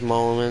 live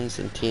moments,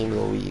 and team of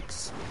the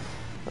weeks.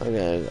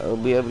 Okay,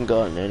 we haven't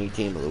gotten any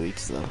team of the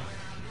weeks though.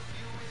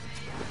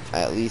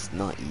 At least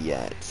not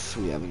yet.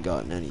 We haven't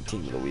gotten any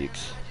team of the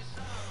weeks.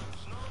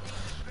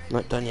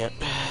 Not done yet.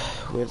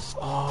 With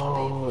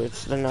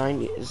it's the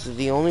 90. Is it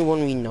the only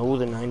one we know?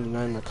 The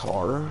 99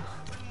 Makar.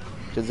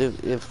 Because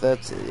if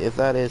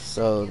that is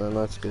so, then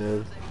that's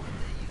good.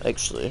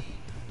 Actually,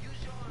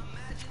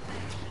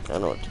 I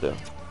know what to do.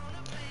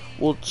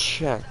 We'll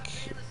check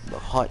the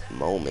hot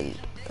moment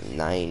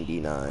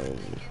 99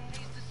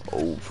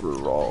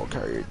 overall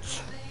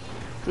cards,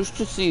 just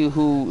to see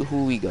who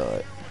we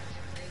got.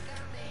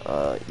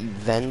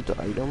 Event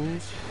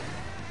items.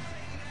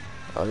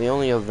 The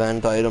only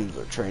event items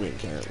are training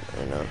camp,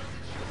 I know.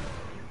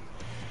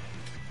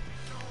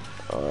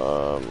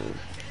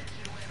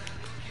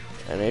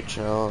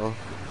 NHL.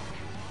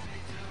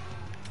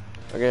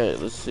 Okay,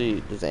 let's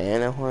see. Does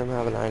Anaheim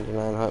have a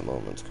 99 hot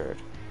moments card?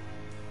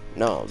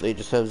 No, they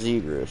just have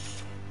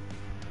Zegras.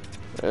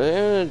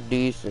 They're a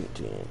decent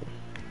team.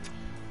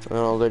 And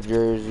all their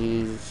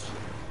jerseys.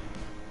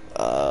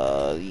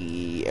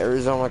 The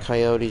Arizona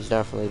Coyotes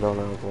definitely don't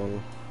have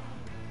one.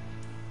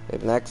 They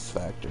have an X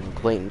Factor and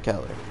Clayton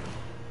Keller.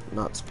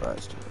 Not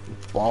surprised.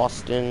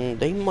 Boston,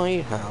 they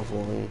might have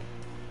one.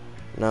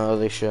 No,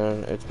 they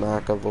shouldn't. It's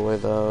McAvoy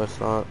though. It's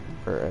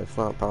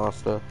not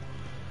Pasta.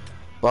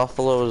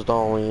 Buffalo is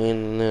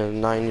Darlene. The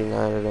 99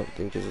 I don't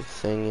think is a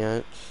thing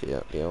yet.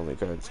 Yeah, the only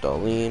card's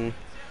Darlene.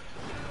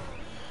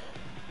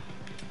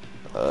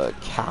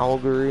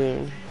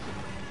 Calgary.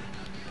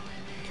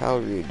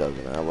 Calgary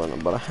doesn't have one,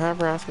 but I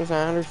have Rasmus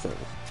Anderson.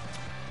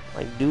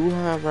 I do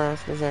have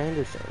Rasmus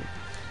Anderson.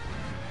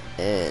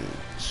 And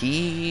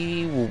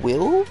he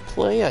will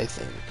play, I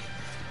think.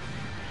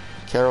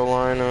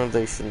 Carolina,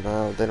 they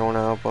don't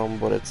have him,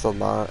 but it's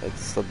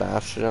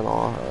Sebastian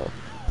Aho.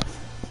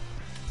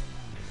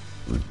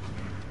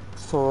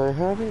 So I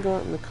haven't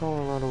gotten the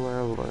Colorado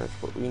Avalanche,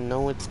 but we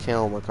know it's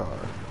Cale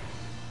Makar.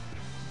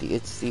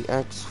 It's the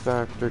X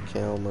Factor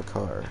Cale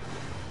Makar.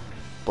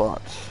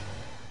 But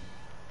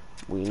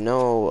we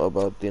know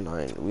about the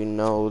 9. We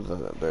know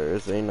that there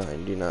is a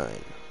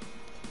 99.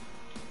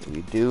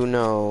 We do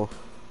know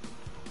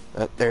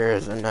that there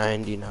is a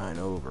 99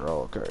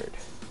 overall card.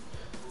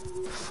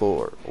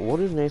 For what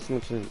is Nathan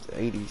McKinnon's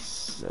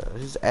 80s?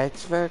 His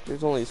X Factor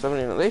is only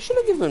 79. They should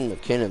have given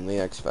McKinnon the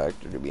X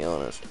Factor, to be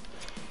honest.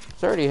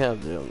 I already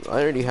have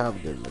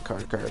the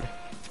Makar card.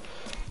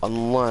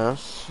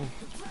 Unless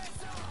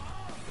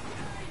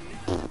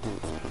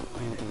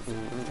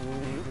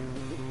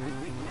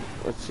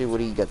let's see what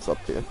he gets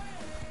up to.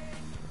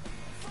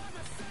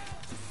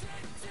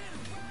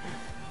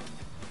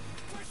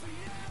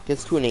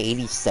 Gets to an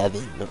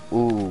 87.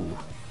 Ooh.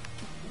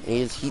 He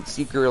has Heat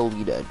Seeker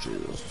Elite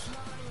Edges.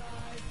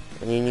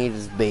 And he needs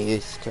his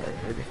base card.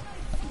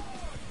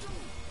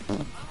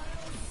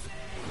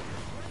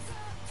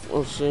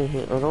 Let's see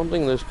here. I don't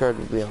think this card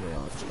would be on the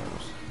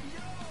auctions.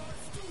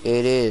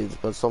 It is,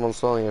 but someone's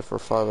selling it for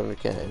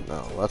 500k.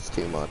 No, that's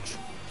too much.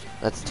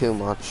 That's too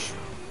much.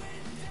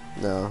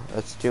 No,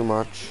 that's too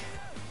much.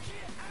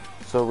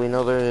 So we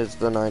know there is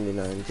the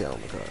 99 Cale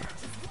Makar.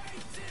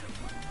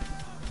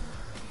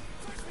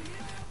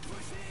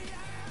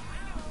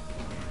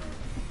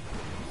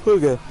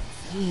 Okay.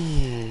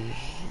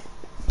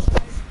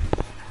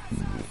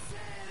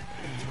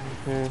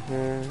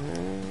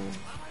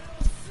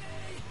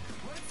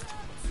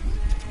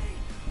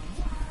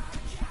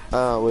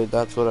 Oh wait,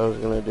 that's what I was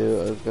gonna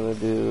do. I was gonna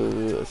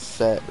do a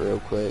set real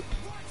quick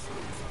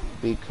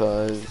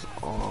because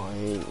I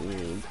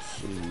need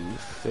to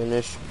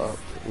finish up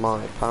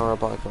my Power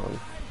Up Icon.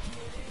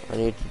 I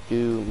need to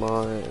do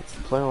my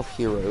Playoff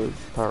Heroes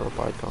Power Up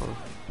Icon.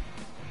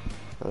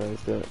 And I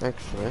was doing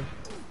actually.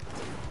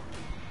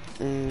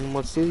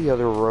 Let's see the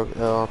other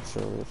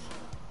options.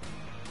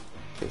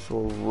 Okay, so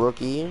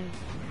rookie.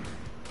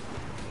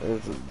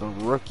 There's the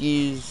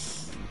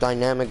rookies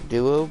dynamic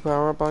duo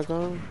power up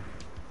icon.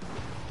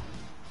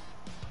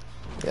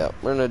 Yeah,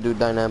 we're gonna do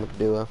dynamic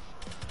duo.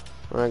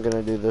 We're not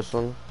gonna do this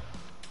one.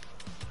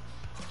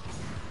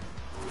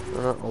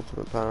 We're not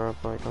ultimate power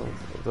up icons.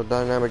 The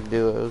dynamic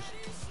duos.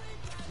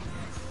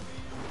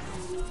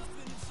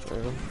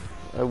 Yeah.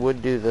 I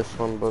would do this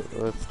one, but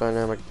it's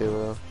dynamic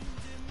duo.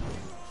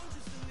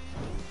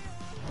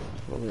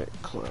 Let me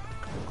click,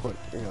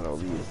 you know,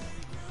 these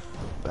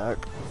back.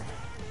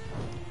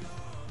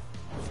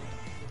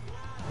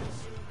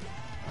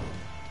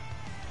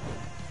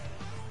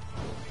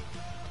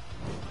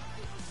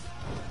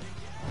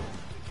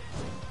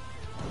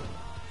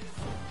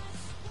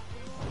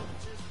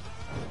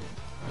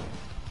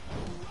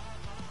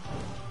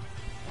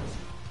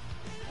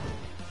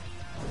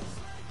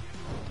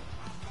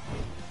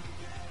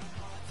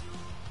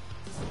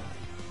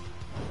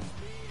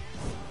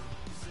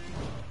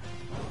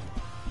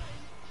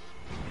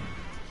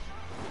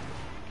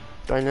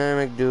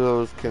 Dynamic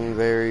duos can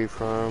vary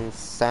from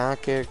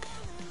Sakic.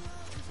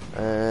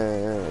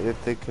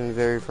 They can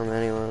vary from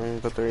anyone,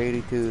 but they're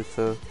 82,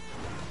 so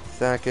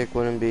Sakic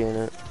wouldn't be in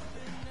it.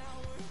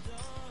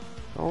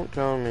 Don't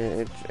tell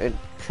me it's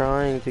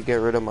trying to get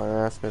rid of my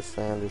Rasmus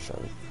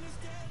Sanderson.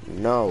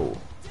 No.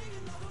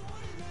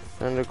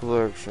 Send a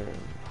collection.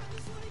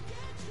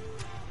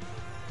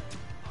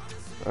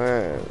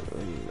 Alright,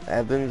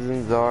 Evans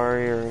and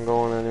Zari aren't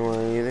going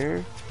anywhere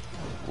either.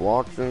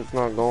 Watson's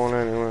not going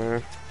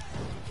anywhere.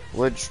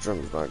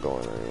 Lidstrom's not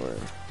going anywhere.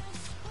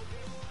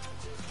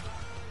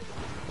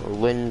 Or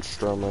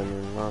Lindstrom, I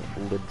mean, not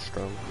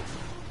Lidstrom.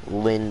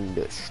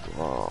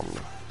 Lindstrom.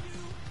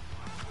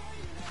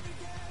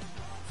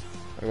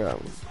 I got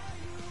him.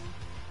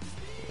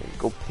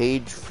 Go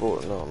page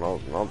 4. No,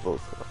 not those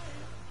four.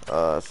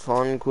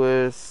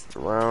 Sundqvist,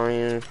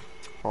 Rowney,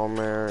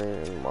 Palmieri,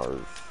 and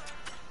Mars.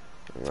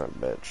 And that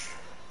bitch.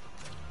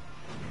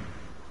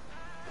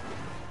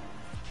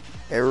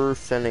 Error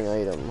sending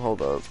item.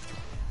 Hold up.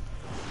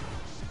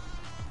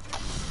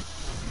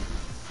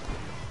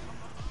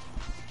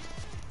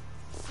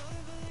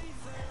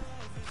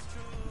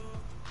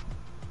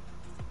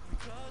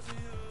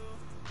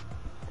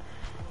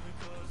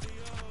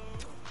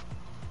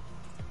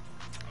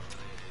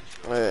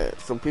 Alright,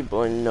 some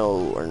people I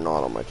know are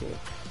not on my team.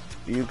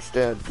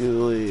 Bukestad,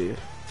 Gooley,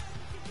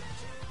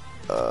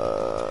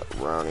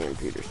 Rowney, and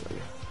Peterson.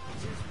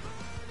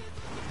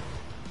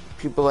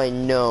 People I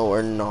know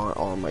are not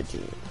on my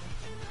team.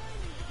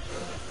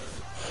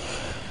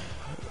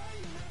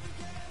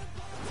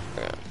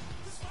 Okay.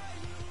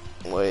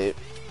 Wait.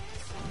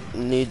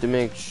 Need to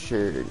make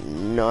sure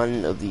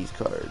none of these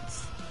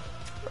cards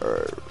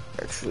are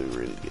actually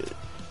really good.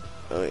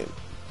 Okay.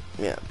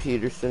 Yeah,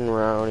 Peterson,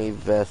 Rowney,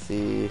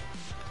 Vesey,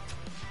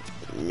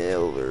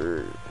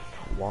 Miller,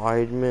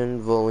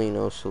 Weidman,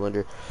 Volino,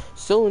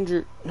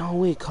 Sillinger, no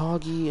wait,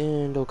 Coggy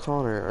and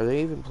O'Connor, are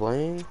they even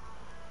playing?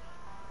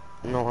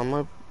 No, I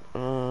might,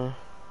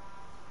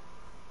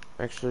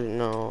 actually,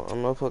 no,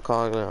 I'm gonna put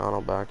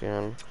Cogliano back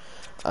in.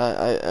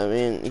 I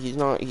mean, he's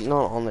not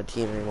on the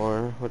team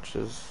anymore, which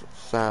is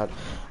sad.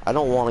 I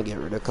don't want to get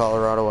rid of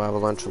Colorado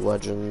Avalanche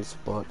Legends,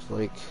 but,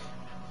 like,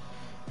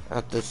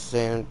 at the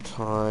same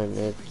time,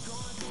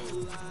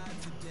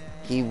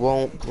 he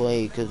won't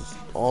play because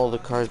all the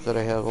cards that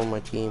I have on my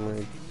team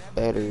are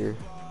better.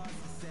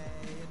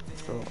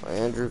 So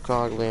Andrew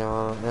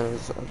Cogliano, and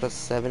it's up to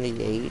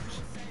 78.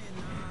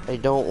 I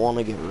don't want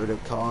to get rid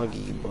of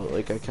Coggy, but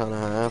like I kind of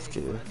have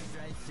to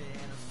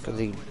because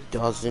he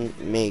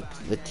doesn't make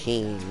the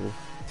team.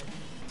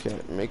 Okay,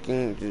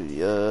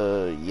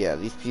 yeah,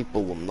 these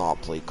people will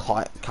not play.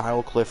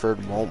 Kyle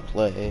Clifford won't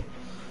play.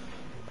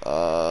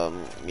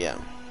 Yeah.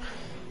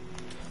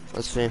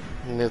 Let's see.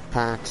 We have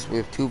packs. We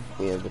have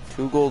the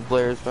two gold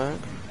players back,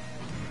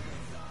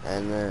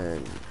 and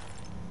then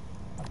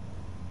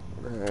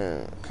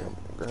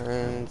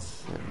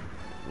Grands.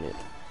 Yeah.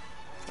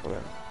 Okay.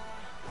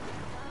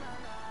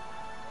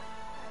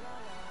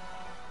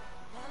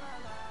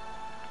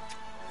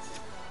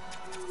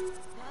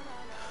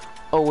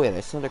 Oh wait, I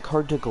sent a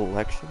card to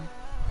collection.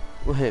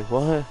 Wait,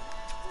 what?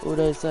 Who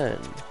did I send?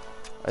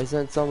 I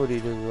sent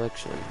somebody to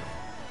collection.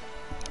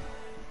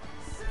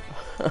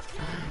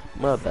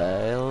 My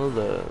bad, hold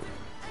up.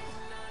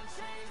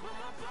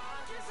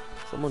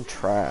 Someone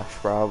trash,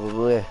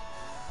 probably.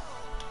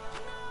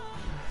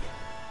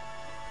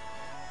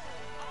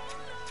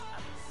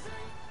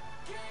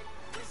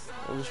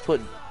 I'll just put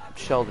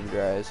Sheldon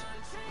Dries.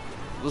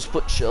 Let's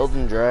put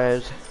Sheldon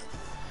Dries.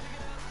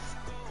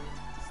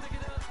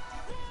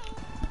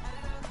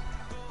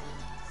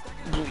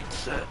 Complete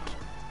set.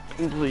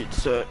 Complete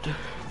set.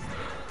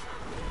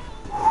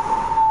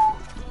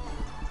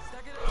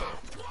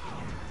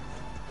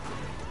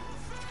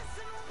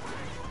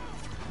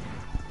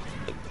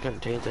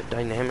 Contains a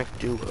dynamic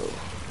duo.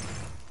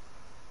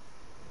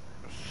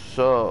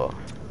 So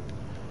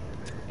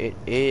it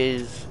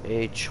is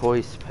a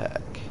choice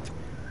pack.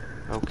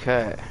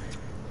 Okay.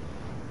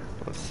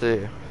 Let's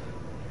see.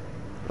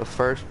 The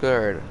first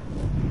card.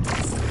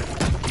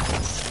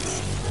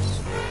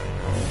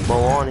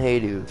 Milan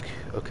Hayduk.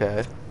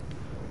 Okay.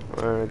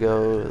 We're gonna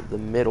go the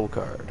middle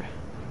card.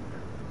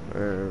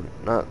 Or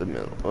not the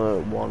middle.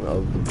 One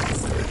of the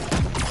middle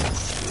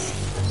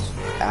cards.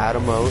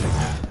 Adam Oates.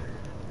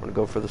 I'm gonna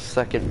go for the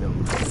second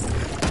middle card.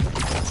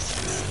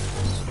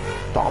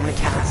 Dominic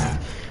Hasek.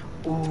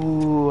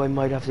 Ooh, I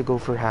might have to go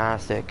for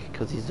Hasek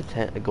because he's a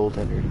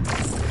goaltender.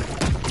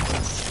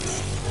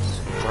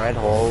 Brett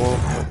Hall.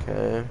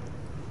 Okay.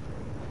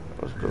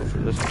 Let's go for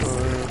this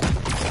one.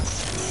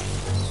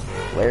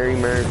 Larry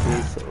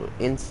Murphy. So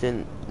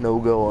instant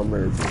no-go on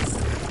Murphy.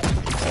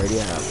 I already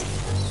have.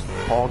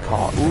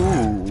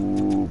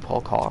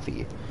 Paul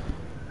Coffey.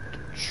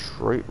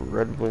 Detroit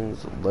Red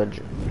Wings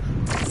legend.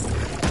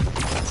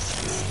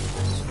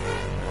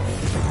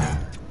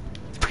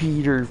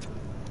 Peter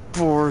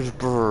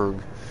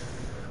Forsberg.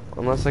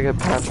 Unless I get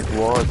Patrick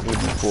Waugh, it's gonna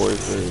be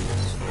Forsberg.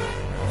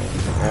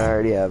 I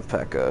already have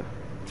Pekka.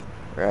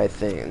 Or I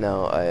think,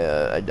 no,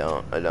 I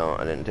don't. I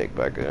didn't take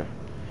Pekka.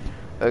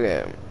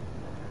 Okay.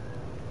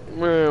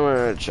 We're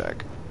gonna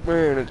check.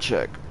 We're gonna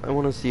check. I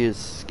wanna see his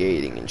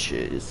skating and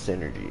shit, his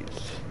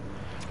synergies.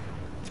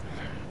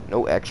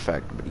 No X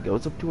factor, but he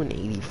goes up to an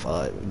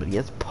 85. But he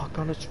has puck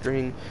on a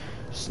string,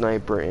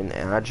 sniper, and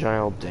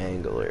agile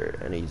dangler.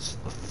 And he's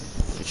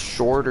a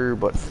shorter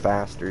but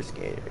faster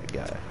skater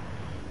guy.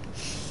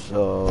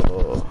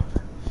 So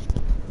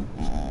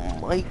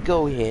might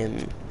go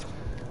him.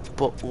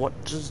 But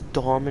what does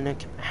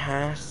Dominic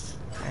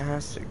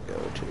Hasek go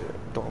to?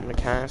 Dominic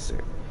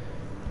Hasek.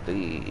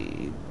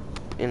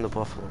 In the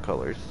Buffalo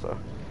colors, so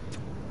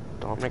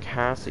Dominic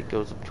Hasek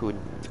goes up to an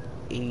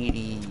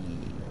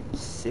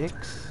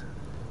 86.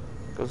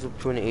 Goes up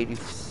to an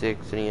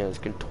 86, and he has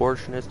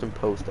contortionist and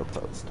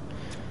post-up-post.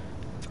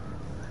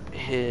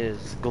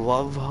 His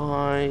glove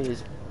high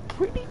is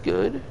pretty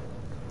good.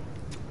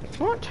 It's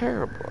not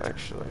terrible,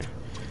 actually.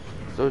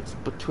 So it's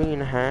between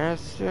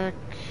Hasek,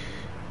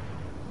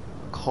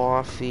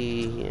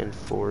 Coffee, and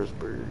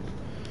Forsberg.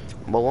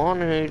 Milan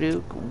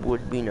Hayduk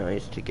would be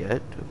nice to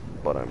get,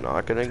 but I'm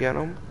not gonna get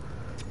him.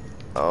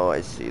 Oh,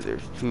 I see.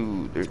 There's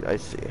two. I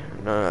see.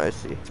 No, I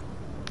see.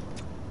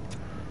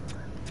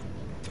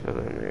 So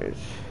then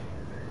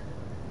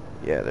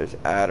there's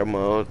Adam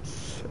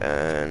Oates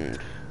and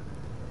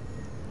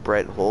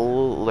Brett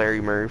Hull,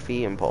 Larry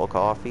Murphy, and Paul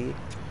Coffey,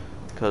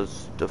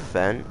 because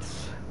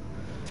defense.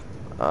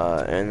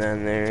 And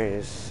then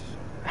there's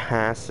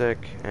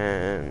Hasek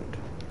and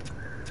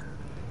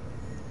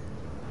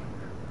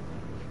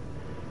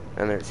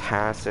there's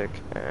Hasek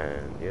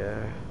and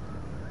yeah.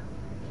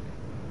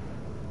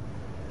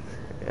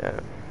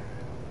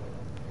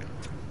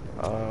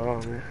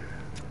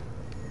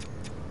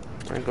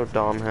 We're gonna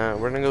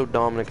go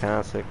Dominic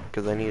Hasek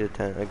because I need a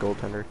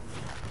goaltender.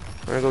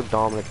 We're gonna go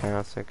Dominic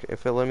Hasek.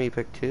 If it let me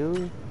pick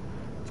two,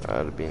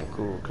 that'd be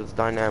cool because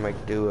dynamic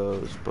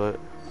duos. But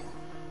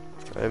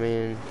I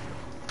mean,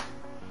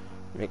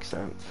 makes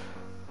sense.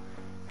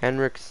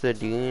 Henrik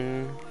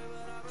Sedin.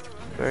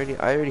 I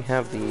already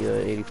have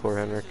the 84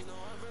 Henrik.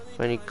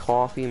 So I need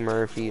Coffee,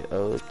 Murphy,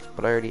 Oates,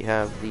 but I already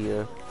have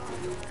the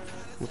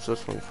what's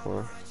this one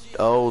for?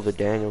 Oh, the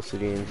Daniel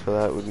Sedin. So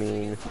that would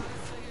mean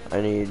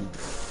I need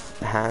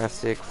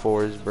Hasek,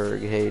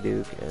 Forsberg,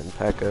 Hayduk, and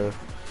Pekka.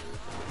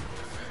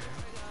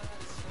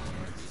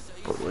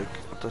 But like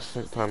at the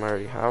same time, I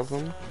already have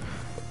them.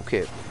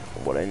 Okay,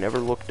 what I never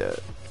looked at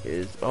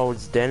is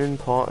it's Denon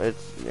Paul.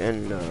 It's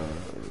in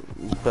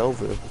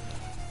Belleville.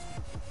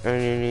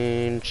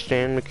 And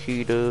Stan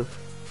Mikita,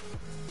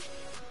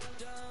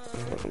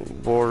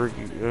 Borg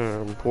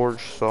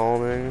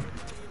Solomon,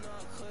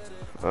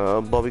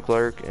 Bobby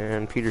Clark,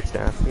 and Peter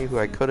Stastny, who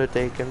I could have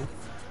taken,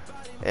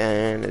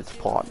 and it's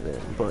Potvin,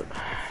 but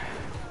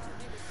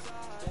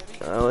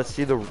let's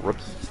see the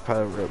rookies.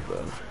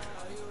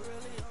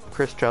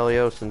 Chris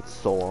Chelios and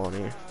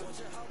Solani.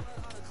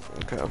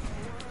 Okay, so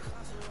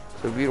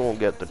if you don't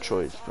get the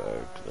choice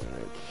pack, then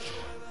it's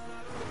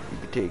you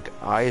could take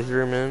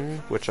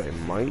Iserman, which I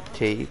might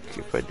take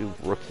if I do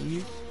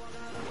rookies.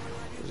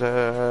 Is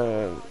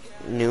that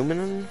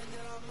Numanen?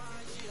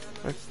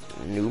 That's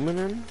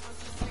Numanen?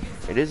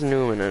 It is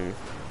Numanen,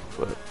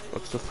 but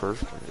what's the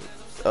first one?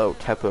 Oh,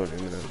 Teppo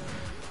Numanen.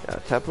 Yeah,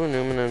 Teppo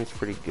Numanen's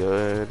pretty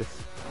good.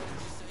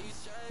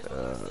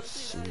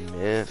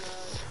 Smith.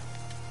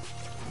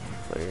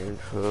 Larry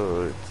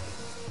Hoods.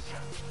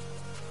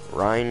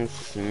 Ryan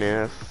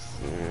Smith.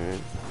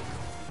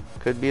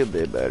 Could be a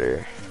bit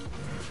better.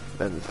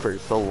 And for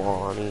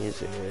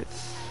Solani's,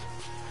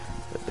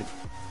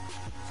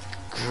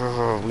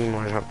 we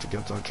might have to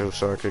get that Joe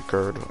Sakic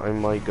card. I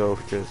might go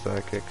for Joe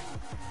Sakic.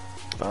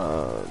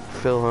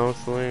 Phil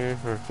Housley,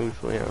 or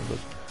Housley, yeah,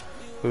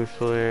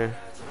 Housley,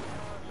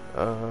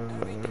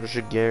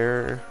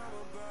 Jaguar,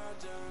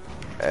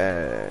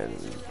 and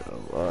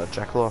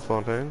Jack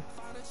LaFontaine.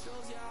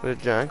 Is it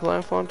Jack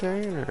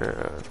LaFontaine,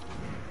 or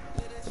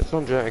it's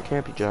not Jack? It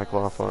can't be Jack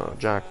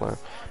LaFontaine.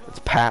 It's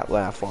Pat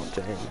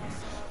LaFontaine.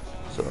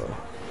 So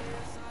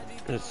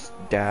it's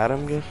Dad,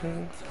 I'm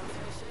guessing,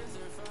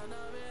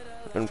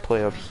 and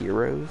playoff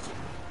heroes.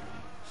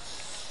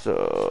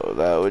 So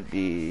that would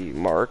be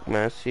Mark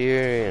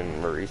Messier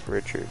and Maurice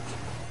Richards,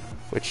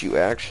 which you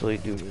actually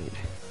do need.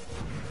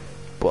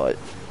 But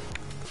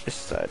this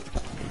side,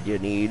 you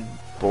need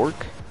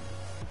Bork.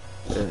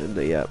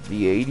 The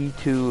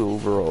 82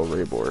 overall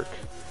Ray Bork.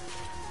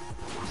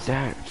 Who's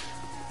that?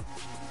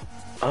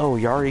 Oh,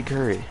 Yari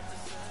Curry.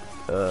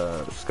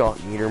 Scott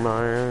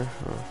Niedermeyer.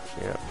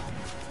 Yeah.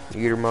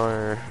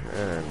 Niedermeyer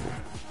and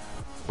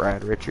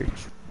Brad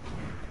Richards.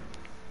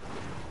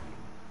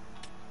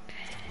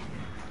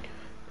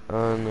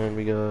 And then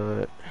we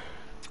got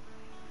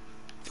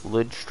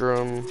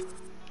Lidstrom,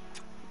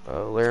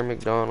 Larry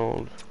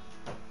McDonald.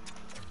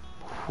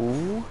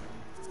 Who?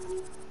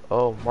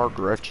 Oh, Mark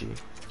Recchi.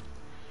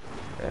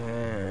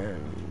 And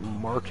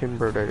Martin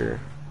Brodeur.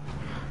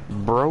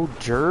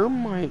 Brodeur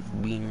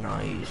might be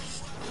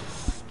nice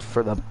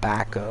for the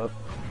backup.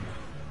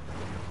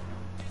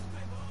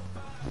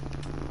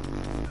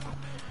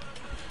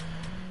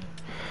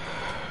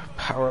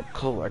 Power up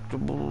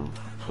collectibles.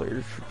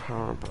 Players for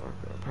power up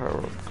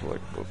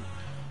collectibles.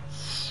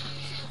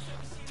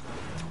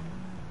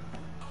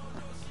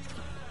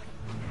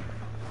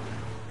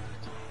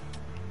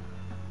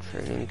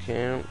 Training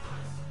camp.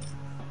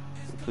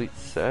 Complete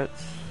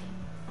sets.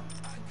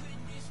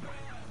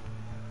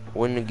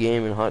 Win the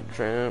game in Hut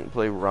Champ.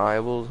 Play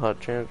rivals, Hut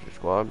Champs, or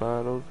squad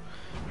battles.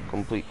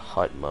 Complete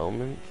Hut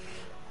moments.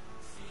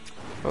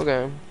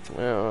 Okay.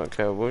 Yeah,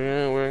 okay.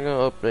 We're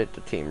gonna update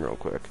the team real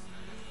quick.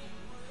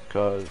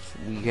 Because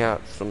we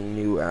got some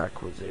new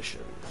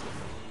acquisitions.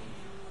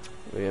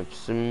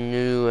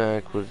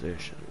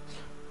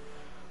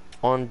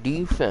 On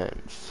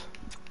defense.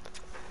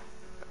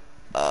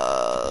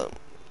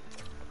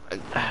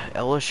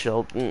 Ella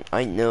Shelton,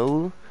 I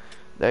know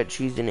that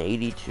she's an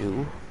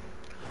 82.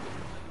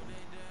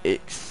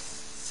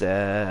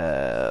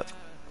 Except...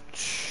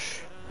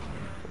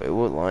 Wait,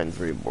 what line's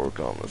Rebork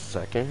on the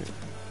second?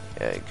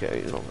 Yeah,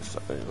 okay, he's on the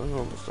second.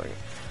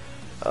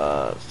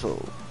 So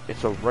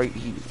it's a right.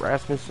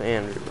 Rasmus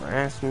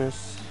Anderson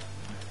is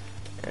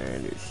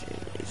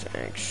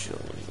actually.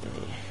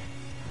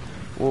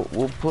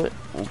 We'll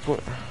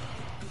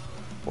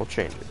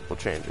change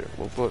it.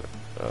 We'll put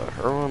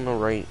her on the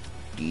right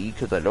D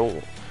because I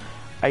don't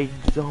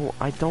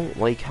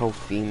like how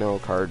female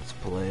cards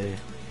play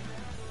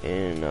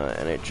in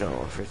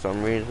NHL for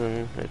some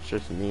reason. It's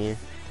just me.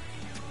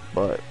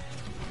 But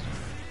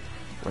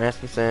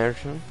Rasmus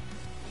Anderson.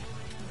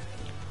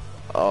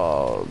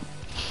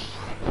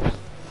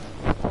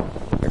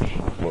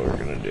 What we're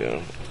gonna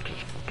do?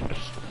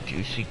 Do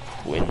you see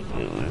Quinn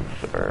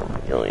Hughes or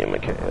Amelia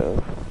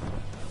McHale?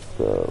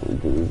 So we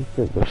do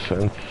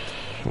defense,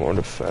 more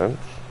defense.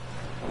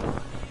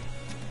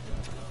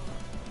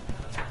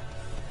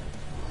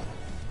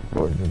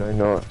 Or did I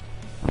not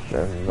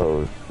send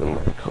those to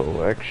my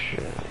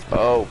collection?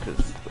 Oh,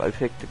 because I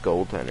picked a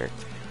goaltender.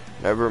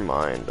 Never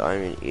mind,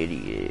 I'm an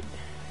idiot.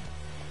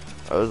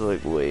 I was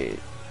like, wait,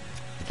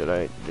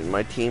 did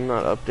my team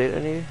not update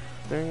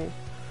anything?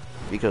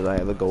 Because I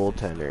have a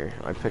goaltender.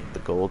 I picked the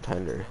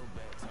goaltender.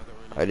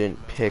 I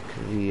didn't pick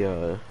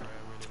the,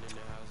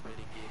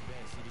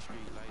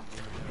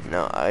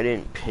 no, I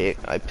didn't pick,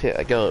 I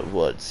got,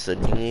 what,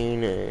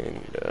 Sedin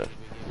and,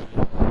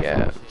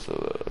 yeah, so,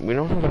 we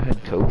don't have a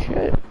head coach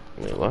yet.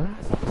 Wait, what?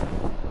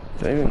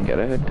 Did I even get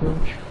a head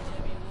coach?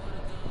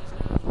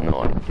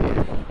 No, I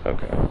did.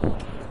 Okay.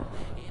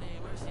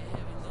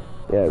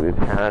 Yeah, we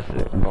passed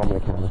it. Oh my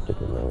god, I'm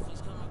sick of that.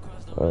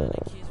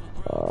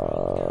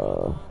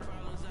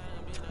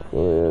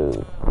 Is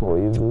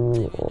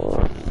Koivu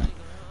on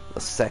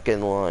the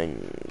second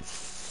line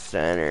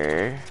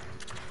center?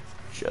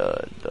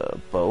 Judd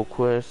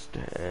Boquist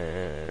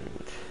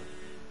and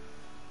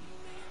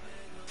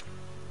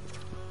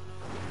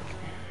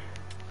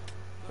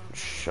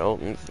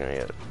Shelton's gonna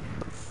get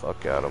the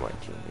fuck out of my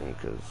team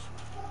because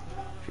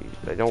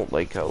I don't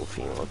like how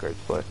female cards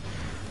play.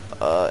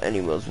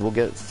 Anyways, we'll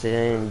get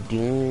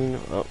Sandine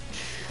up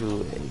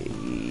to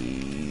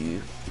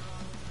a...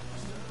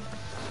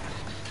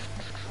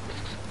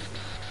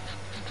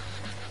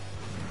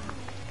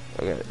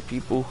 Okay,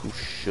 people who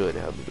should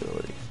have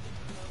abilities.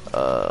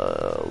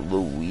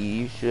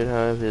 Louis should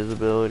have his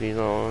abilities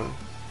on.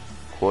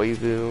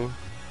 Koivu,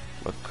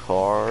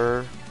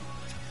 Makar,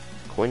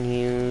 Quinn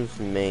Hughes,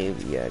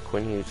 maybe. Yeah,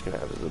 Quinn Hughes can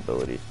have his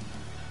abilities.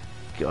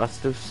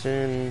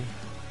 Gustafson,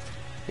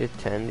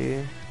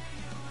 Hittendi.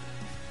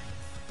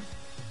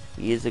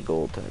 He is a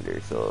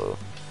goaltender, so.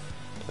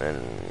 And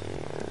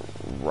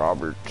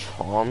Robert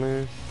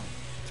Thomas.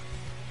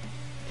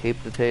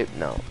 Tape the tape?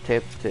 No.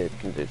 Tape the tape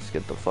can just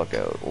get the fuck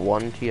out.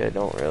 1T I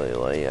don't really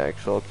like.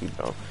 Actually, I'll keep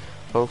going.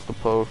 Post to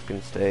post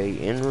can stay.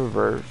 In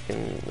reverse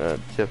can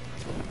tip.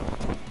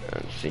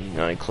 And see,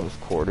 9 close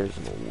quarters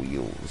and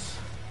wheels.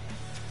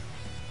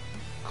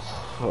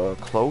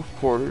 Close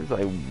quarters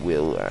I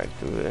will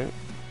activate.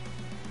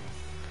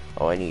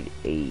 Oh, I need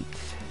 8.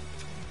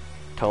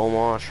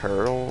 Tomas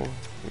Hurdle?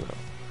 No.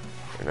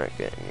 You're not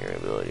getting your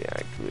ability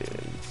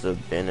activated.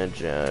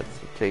 Zabinajad.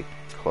 Take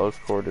close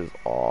quarters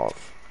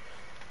off.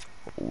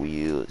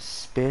 Wheel.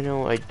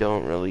 Spino I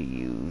don't really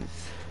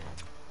use.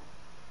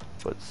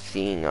 But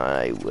seeing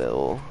I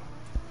will.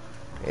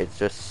 It's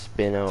just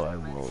Spino I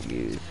won't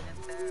use.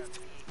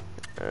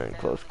 And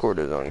close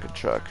quarters on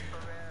Kachuk.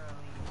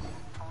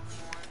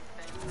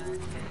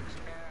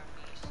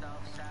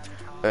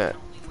 Alright.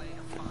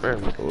 We're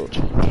gonna make a little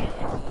change.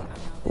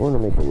 I wanna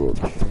make a little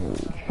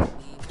change.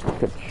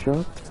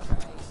 Kachuk?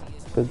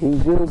 Because he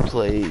will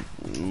play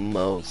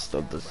most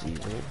of the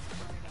season.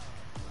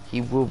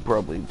 He will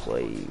probably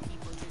play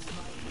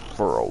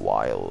for a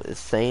while.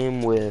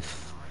 Same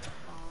with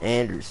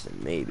Anderson,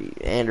 maybe.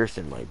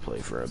 Anderson might play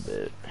for a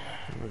bit.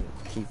 I'm gonna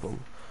keep him.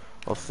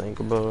 I'll think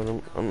about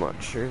him. I'm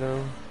not sure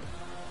though.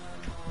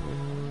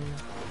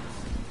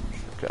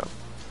 Okay.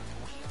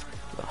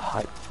 The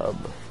Hut Hub.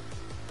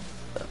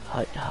 The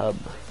Hut Hub.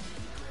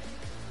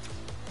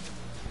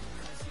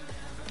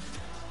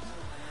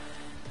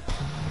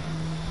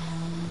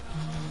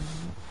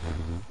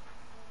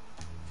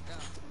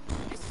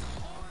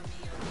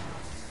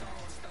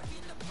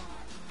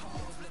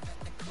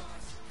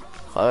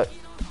 Cut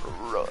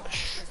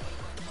rush.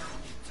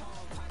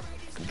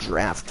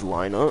 Draft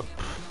lineup.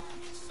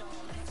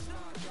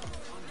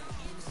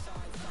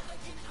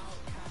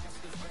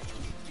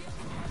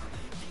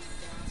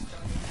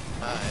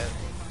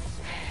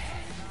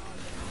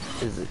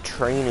 Is a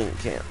training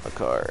camp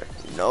car.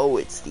 No,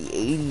 it's the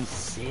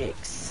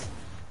 86.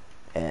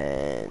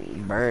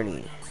 And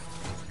Bernie.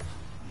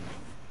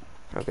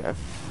 Okay.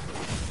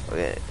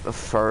 Okay, the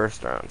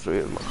first round. So we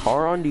have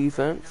McCarr on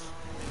defense.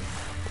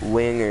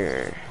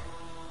 Winger.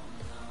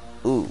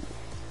 Ooh.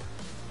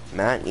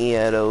 Matt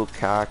Nieto,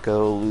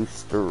 Kako,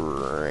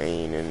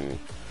 Lusterrainen.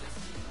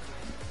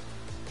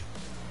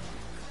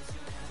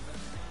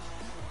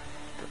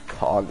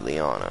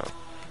 Cogliano.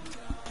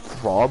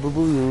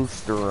 Probably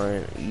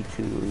Lusterrainen.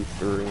 E2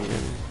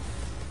 Lusterrainen.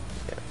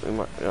 Yeah, we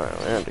might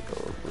have to go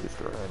with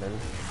Lusterrainen.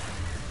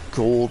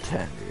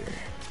 Goaltender.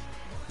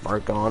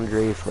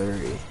 Marc-Andre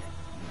Fleury.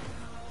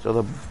 So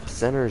the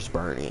center's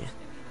Bernie.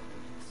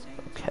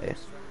 Okay.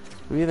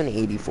 We have an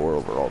 84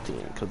 overall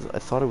team, because I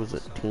thought it was a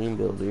team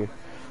builder.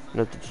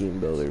 Not the team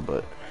builder,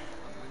 but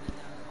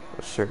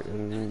a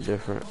certain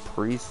different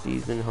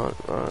preseason hunt.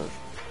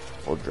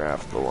 We'll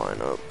draft the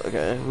lineup.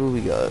 Okay, who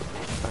we got?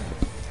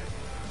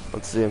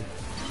 Let's see.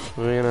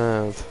 We're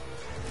gonna have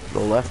the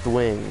left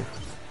wing.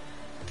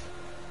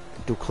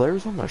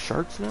 Duclair's on the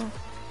Sharks now?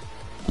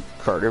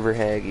 Carter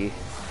Verhaeghe.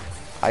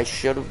 I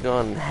should have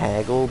gone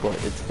Hagel, but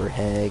it's for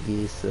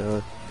Haggy,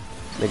 so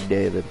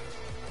McDavid.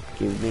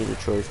 Give me the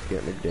choice to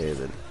get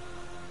McDavid.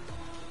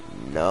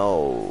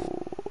 No,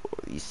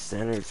 these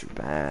centers are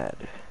bad.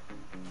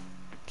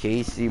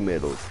 Casey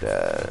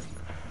Middlestat.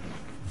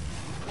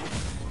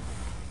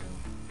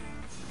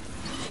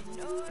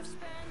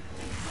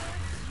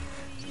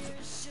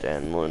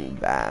 Stenlund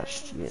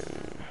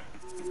Bastian.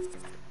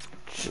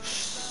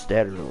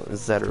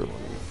 Zetterlund.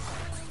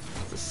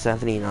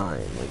 79.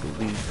 Like,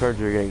 these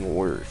cards are getting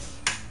worse.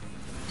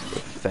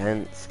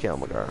 Defense,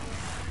 Kelmagar.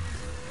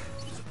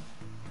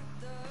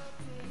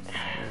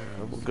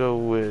 We'll go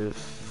with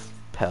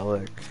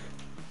Pellick.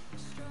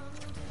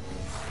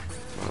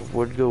 I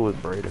would go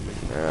with Braden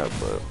McNabb,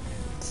 but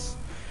it's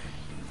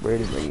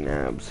Braden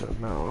McNabb, so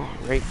no.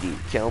 Right deep,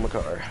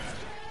 Kelmagar.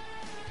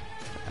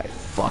 I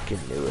fucking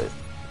knew it.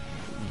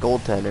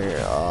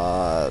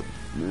 Goaltender,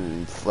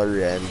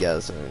 Fleury, I'm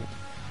guessing.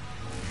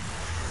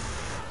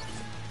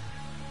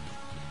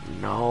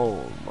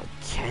 No,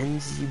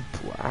 Mackenzie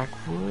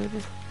Blackwood,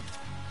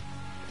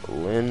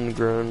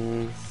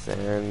 Lindgren,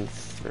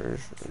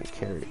 Sanders, and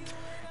Carey.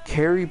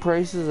 Carey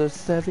Price is a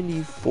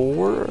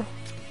 74?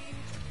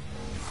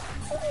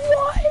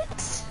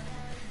 What?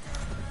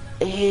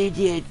 They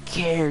did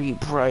Carey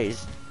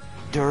Price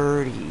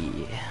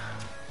dirty.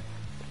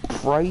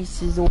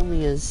 Price is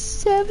only a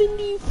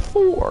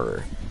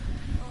 74.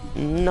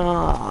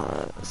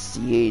 Nah,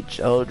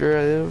 CHL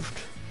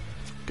draft.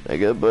 Can I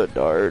get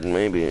Bedard?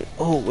 Maybe.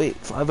 Oh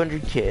wait,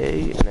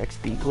 500k, an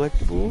XP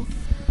collectible.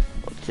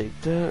 I'll take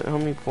that. How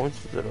many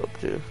points is it up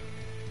to?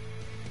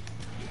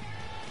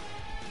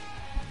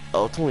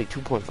 Oh, it's only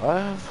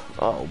 2.5.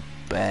 Oh,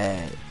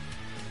 bad.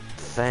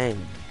 Thank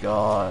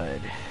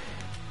God.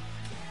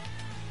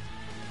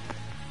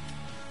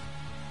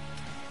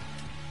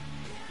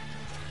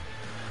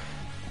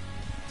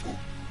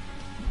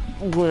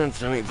 Win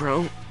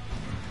semi-pro.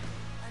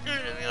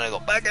 Gonna go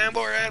back and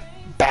for it.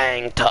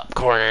 Bang, top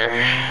corner.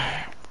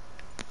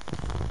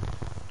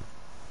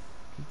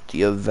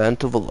 The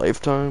event of a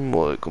lifetime?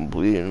 What,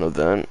 complete an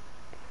event?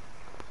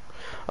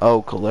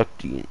 Oh,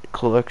 collect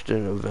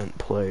an event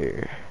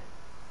player.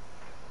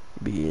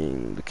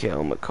 Being the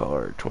Cal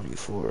McCarr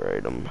 24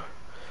 item.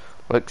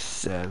 Like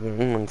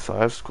 7, like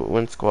 5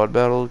 win squad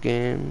battle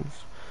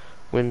games.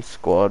 Win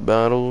squad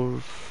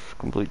battles.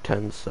 Complete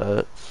 10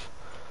 sets.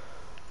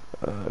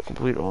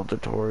 Complete all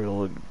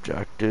tutorial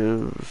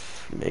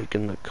objectives,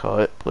 making the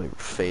cut, play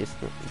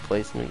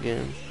placement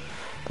games.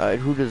 Alright,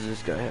 who does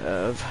this guy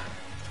have?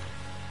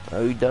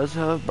 He does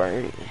have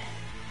Bernie.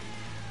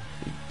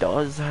 He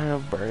does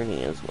have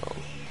Bernie as well.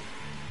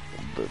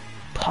 The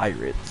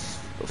Pirates.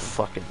 The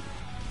fucking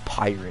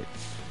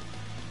Pirates.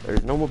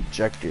 There's no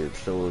objective,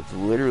 so it's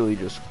literally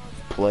just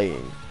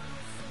playing.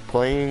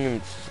 Playing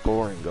and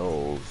scoring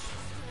goals.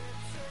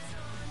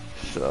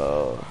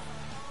 So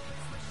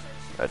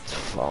that's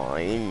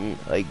fine.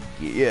 Like,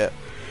 yeah.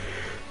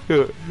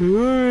 I'm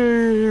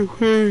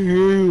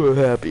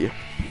happy.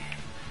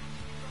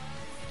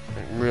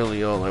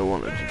 Really, all I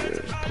wanted to do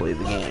is play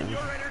the game.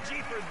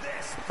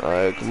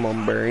 Alright, come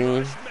on,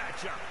 Bernie.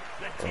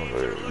 Oh,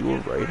 you were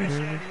right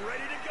here.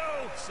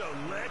 So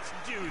let's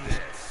do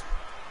this.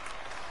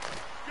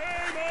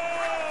 Game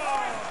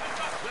on!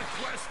 The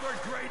quest for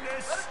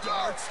greatness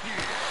starts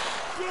here.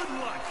 Good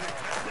luck,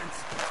 contestants.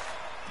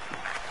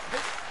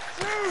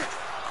 Shoot!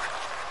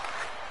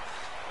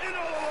 In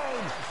all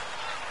alone!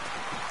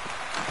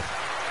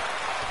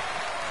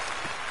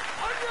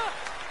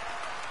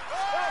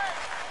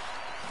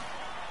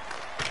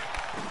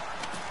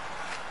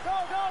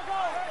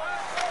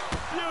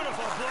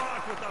 Beautiful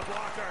block with the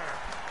blocker.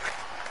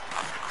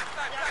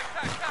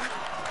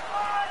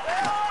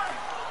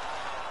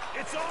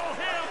 It's all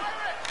him.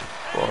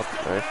 Fuck,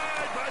 He's nice.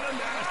 denied by the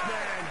masked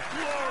man.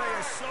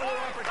 Glorious solo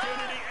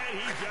opportunity, and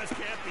he just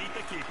can't beat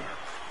the keeper.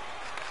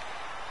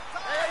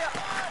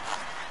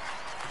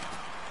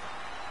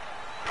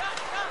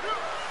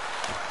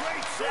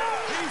 Great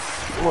save.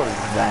 He's What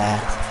is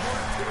that?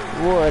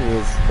 What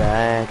is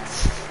that?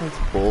 That's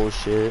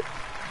bullshit.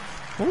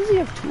 Why does he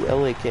have 2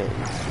 LA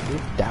Kings? Is he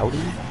Dowdy?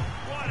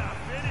 What a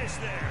finish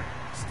there.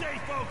 Stay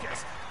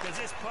focused, because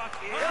this puck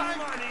is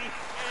money,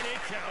 and it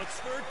counts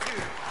for 2.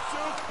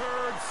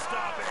 Superb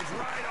stoppage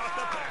right off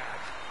the pad.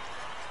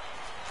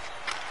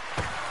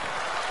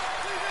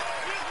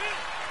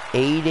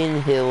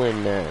 Aiden Hill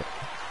in there.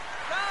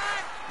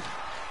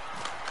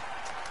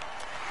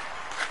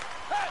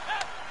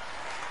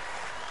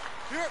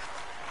 Here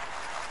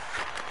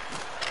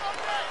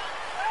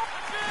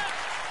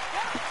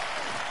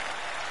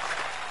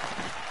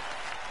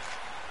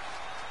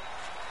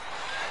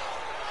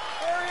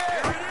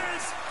it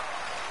is.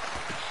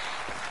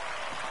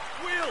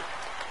 Wheel.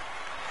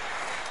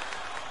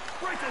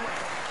 Breakaway.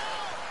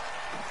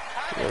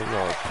 There's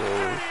no clue.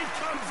 And he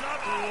comes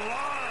up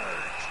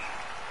large.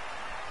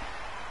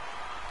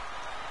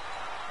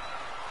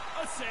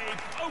 A save,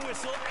 a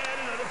whistle, and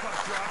another puck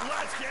drop.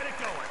 Let's get it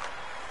going.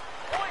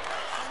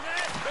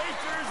 Net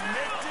Baker's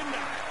net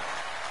denied.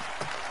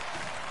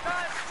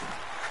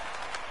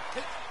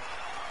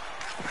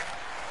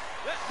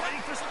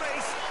 Fighting for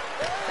space.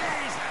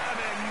 He's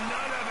having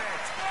none of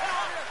it.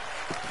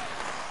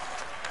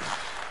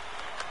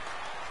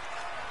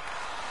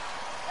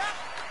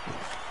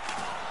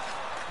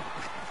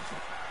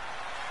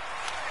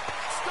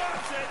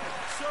 Stops it.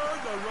 Sir,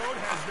 the road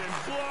has been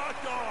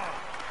blocked off.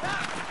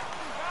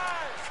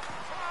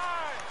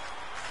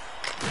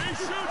 He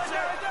shoots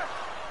it.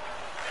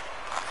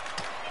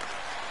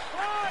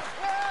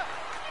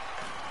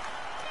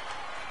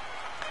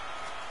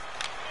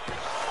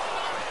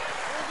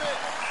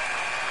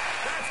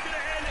 That's going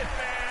to end it,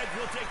 fans.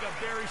 We'll take a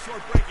very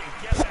short break and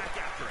get back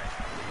after it.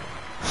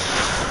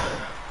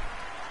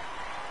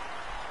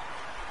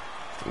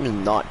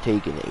 I'm not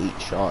taking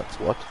 8 shots.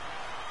 What?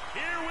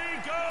 Here we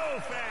go,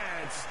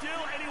 fans.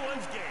 Still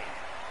anyone's game.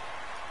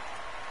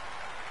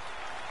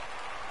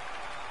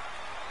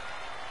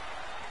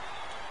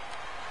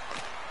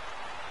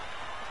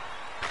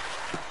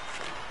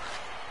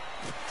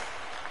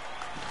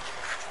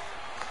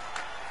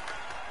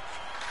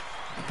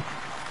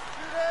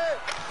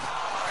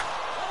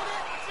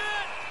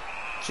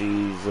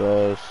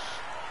 Jesus.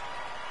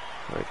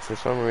 Like, for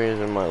some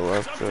reason, my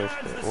left wrist.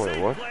 Sometimes the Wait,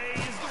 same what? play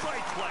is the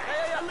right play.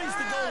 At least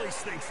the goalie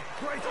thinks.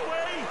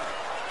 Breakaway.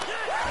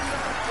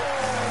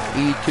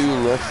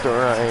 E2 left to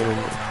right.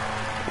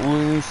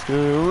 Left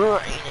to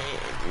right.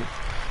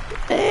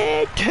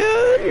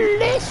 E2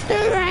 left to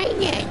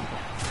right.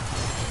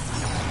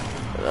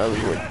 That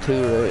was with 2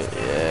 right.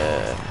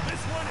 Yeah.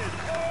 This one is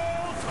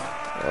all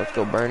time. Let's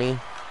go, Bernie.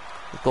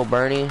 Let's go,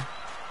 Bernie.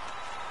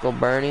 Go,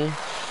 Bernie.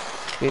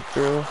 Get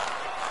through.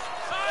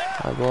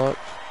 High block.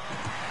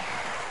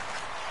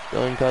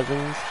 Dylan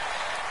Cousins.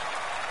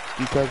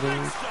 Ski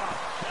Cousins.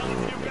 We're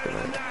not making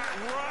that.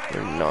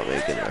 We're not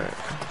making that.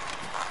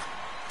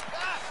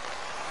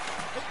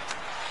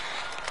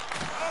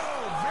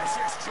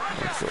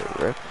 Let's go,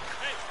 Rick.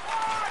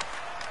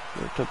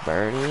 Rick to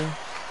Bernie.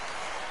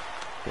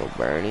 Go,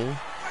 Bernie.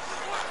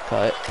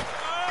 Cut.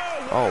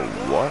 Oh,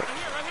 what?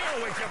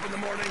 I'll wake up in the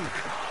morning.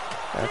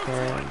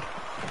 Backhand.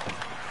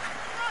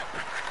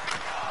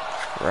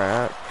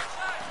 Wrap.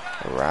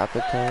 A wrap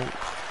attempt.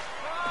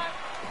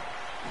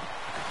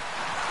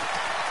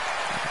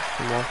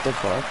 Come off the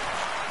puck.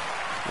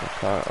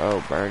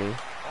 Oh, Bernie.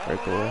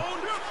 Right there.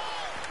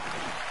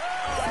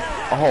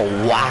 Oh,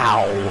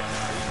 wow.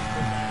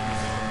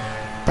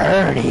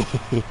 Bernie.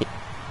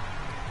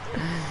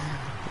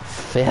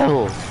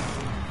 Phil.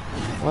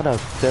 What a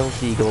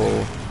filthy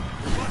goal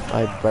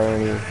by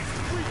Bernie.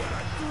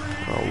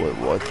 Oh, wait,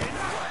 what?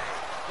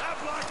 That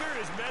blocker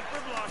is meant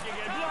for blocking,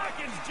 and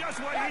blocking's just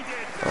what he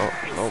did.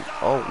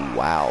 Oh,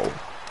 wow.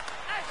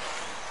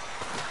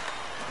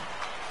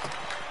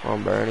 Come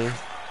on, Bernie.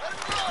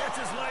 Gets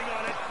his leg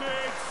on it.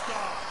 Big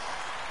stop.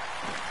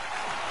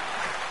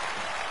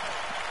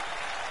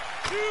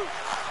 Shoot.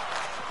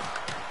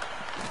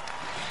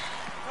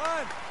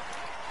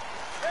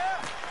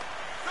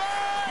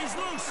 He's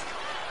loose.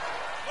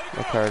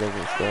 My card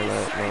isn't still out. No.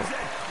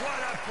 What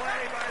a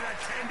play by the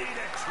Tendy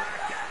to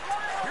track that.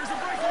 Here's a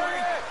breakaway.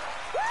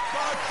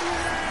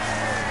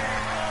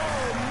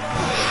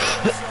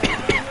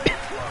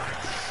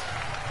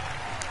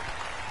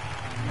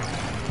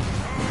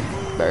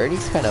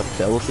 Bernie's kind of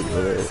filthy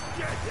with it.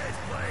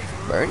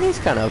 Bernie's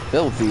kind of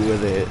filthy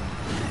with it.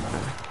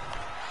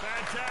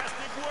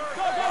 Fantastic work.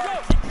 Go.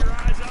 Keep your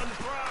eyes on the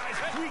prize.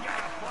 We got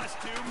a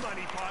 +2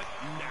 money puck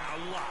now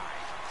live.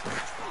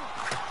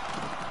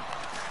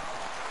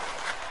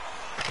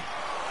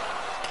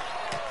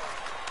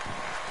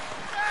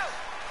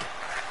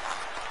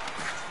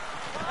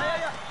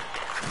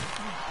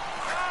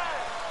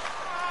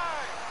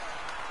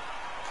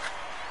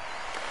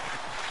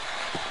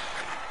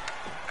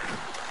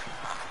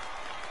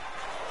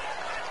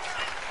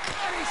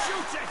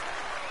 shoots it.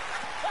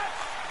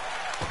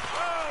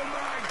 Oh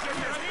my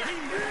goodness, he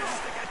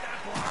managed to get that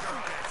blocker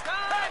on it.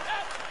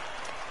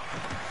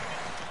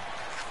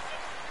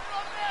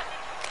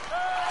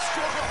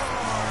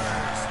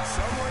 Scores!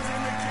 Someone's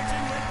in the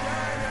kitchen with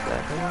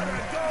dynamite. What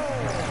a goal!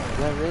 Is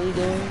that really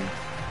going?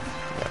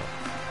 No.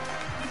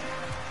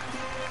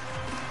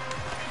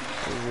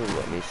 He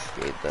let me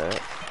skate that.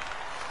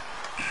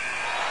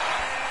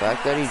 The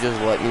fact that he just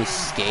let me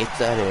skate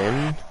that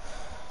in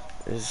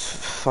is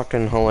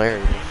fucking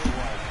hilarious.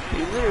 He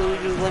literally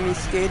just let me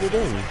skate it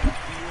in.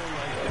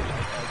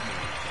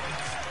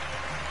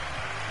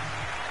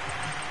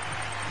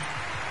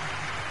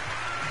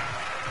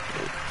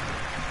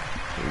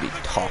 It's gonna be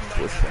tough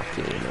with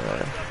fucking,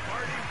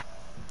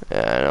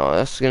 yeah, I know,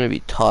 that's gonna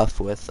be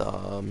tough with,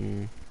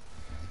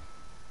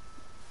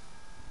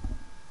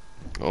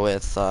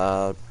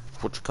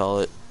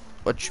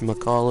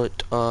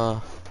 whatchamacallit,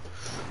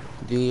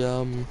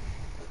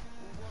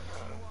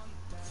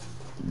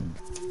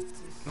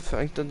 the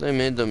fact that they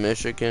made the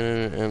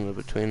Michigan and the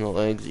between the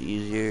legs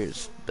easier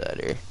is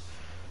better.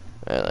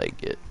 I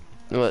like it.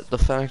 But the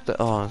fact that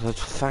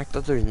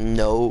there's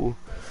no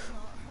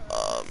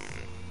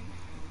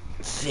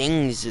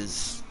things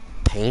is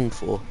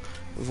painful.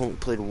 We've only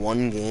played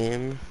one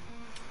game,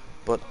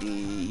 but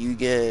you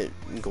get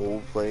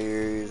gold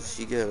players,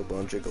 you get a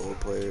bunch of gold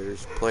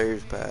players,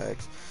 players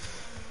packs.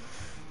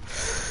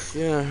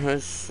 Yeah,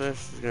 this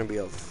is gonna be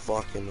a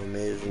fucking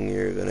amazing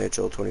year of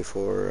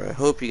NHL24. I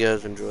hope you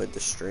guys enjoyed the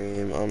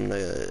stream. I'm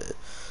gonna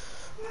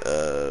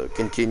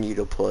continue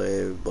to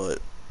play, but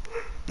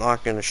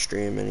not gonna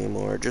stream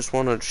anymore. Just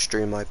wanted to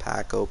stream my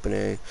pack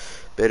opening,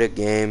 bit of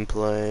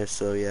gameplay.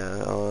 So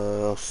yeah,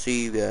 I'll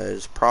see you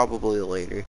guys probably later.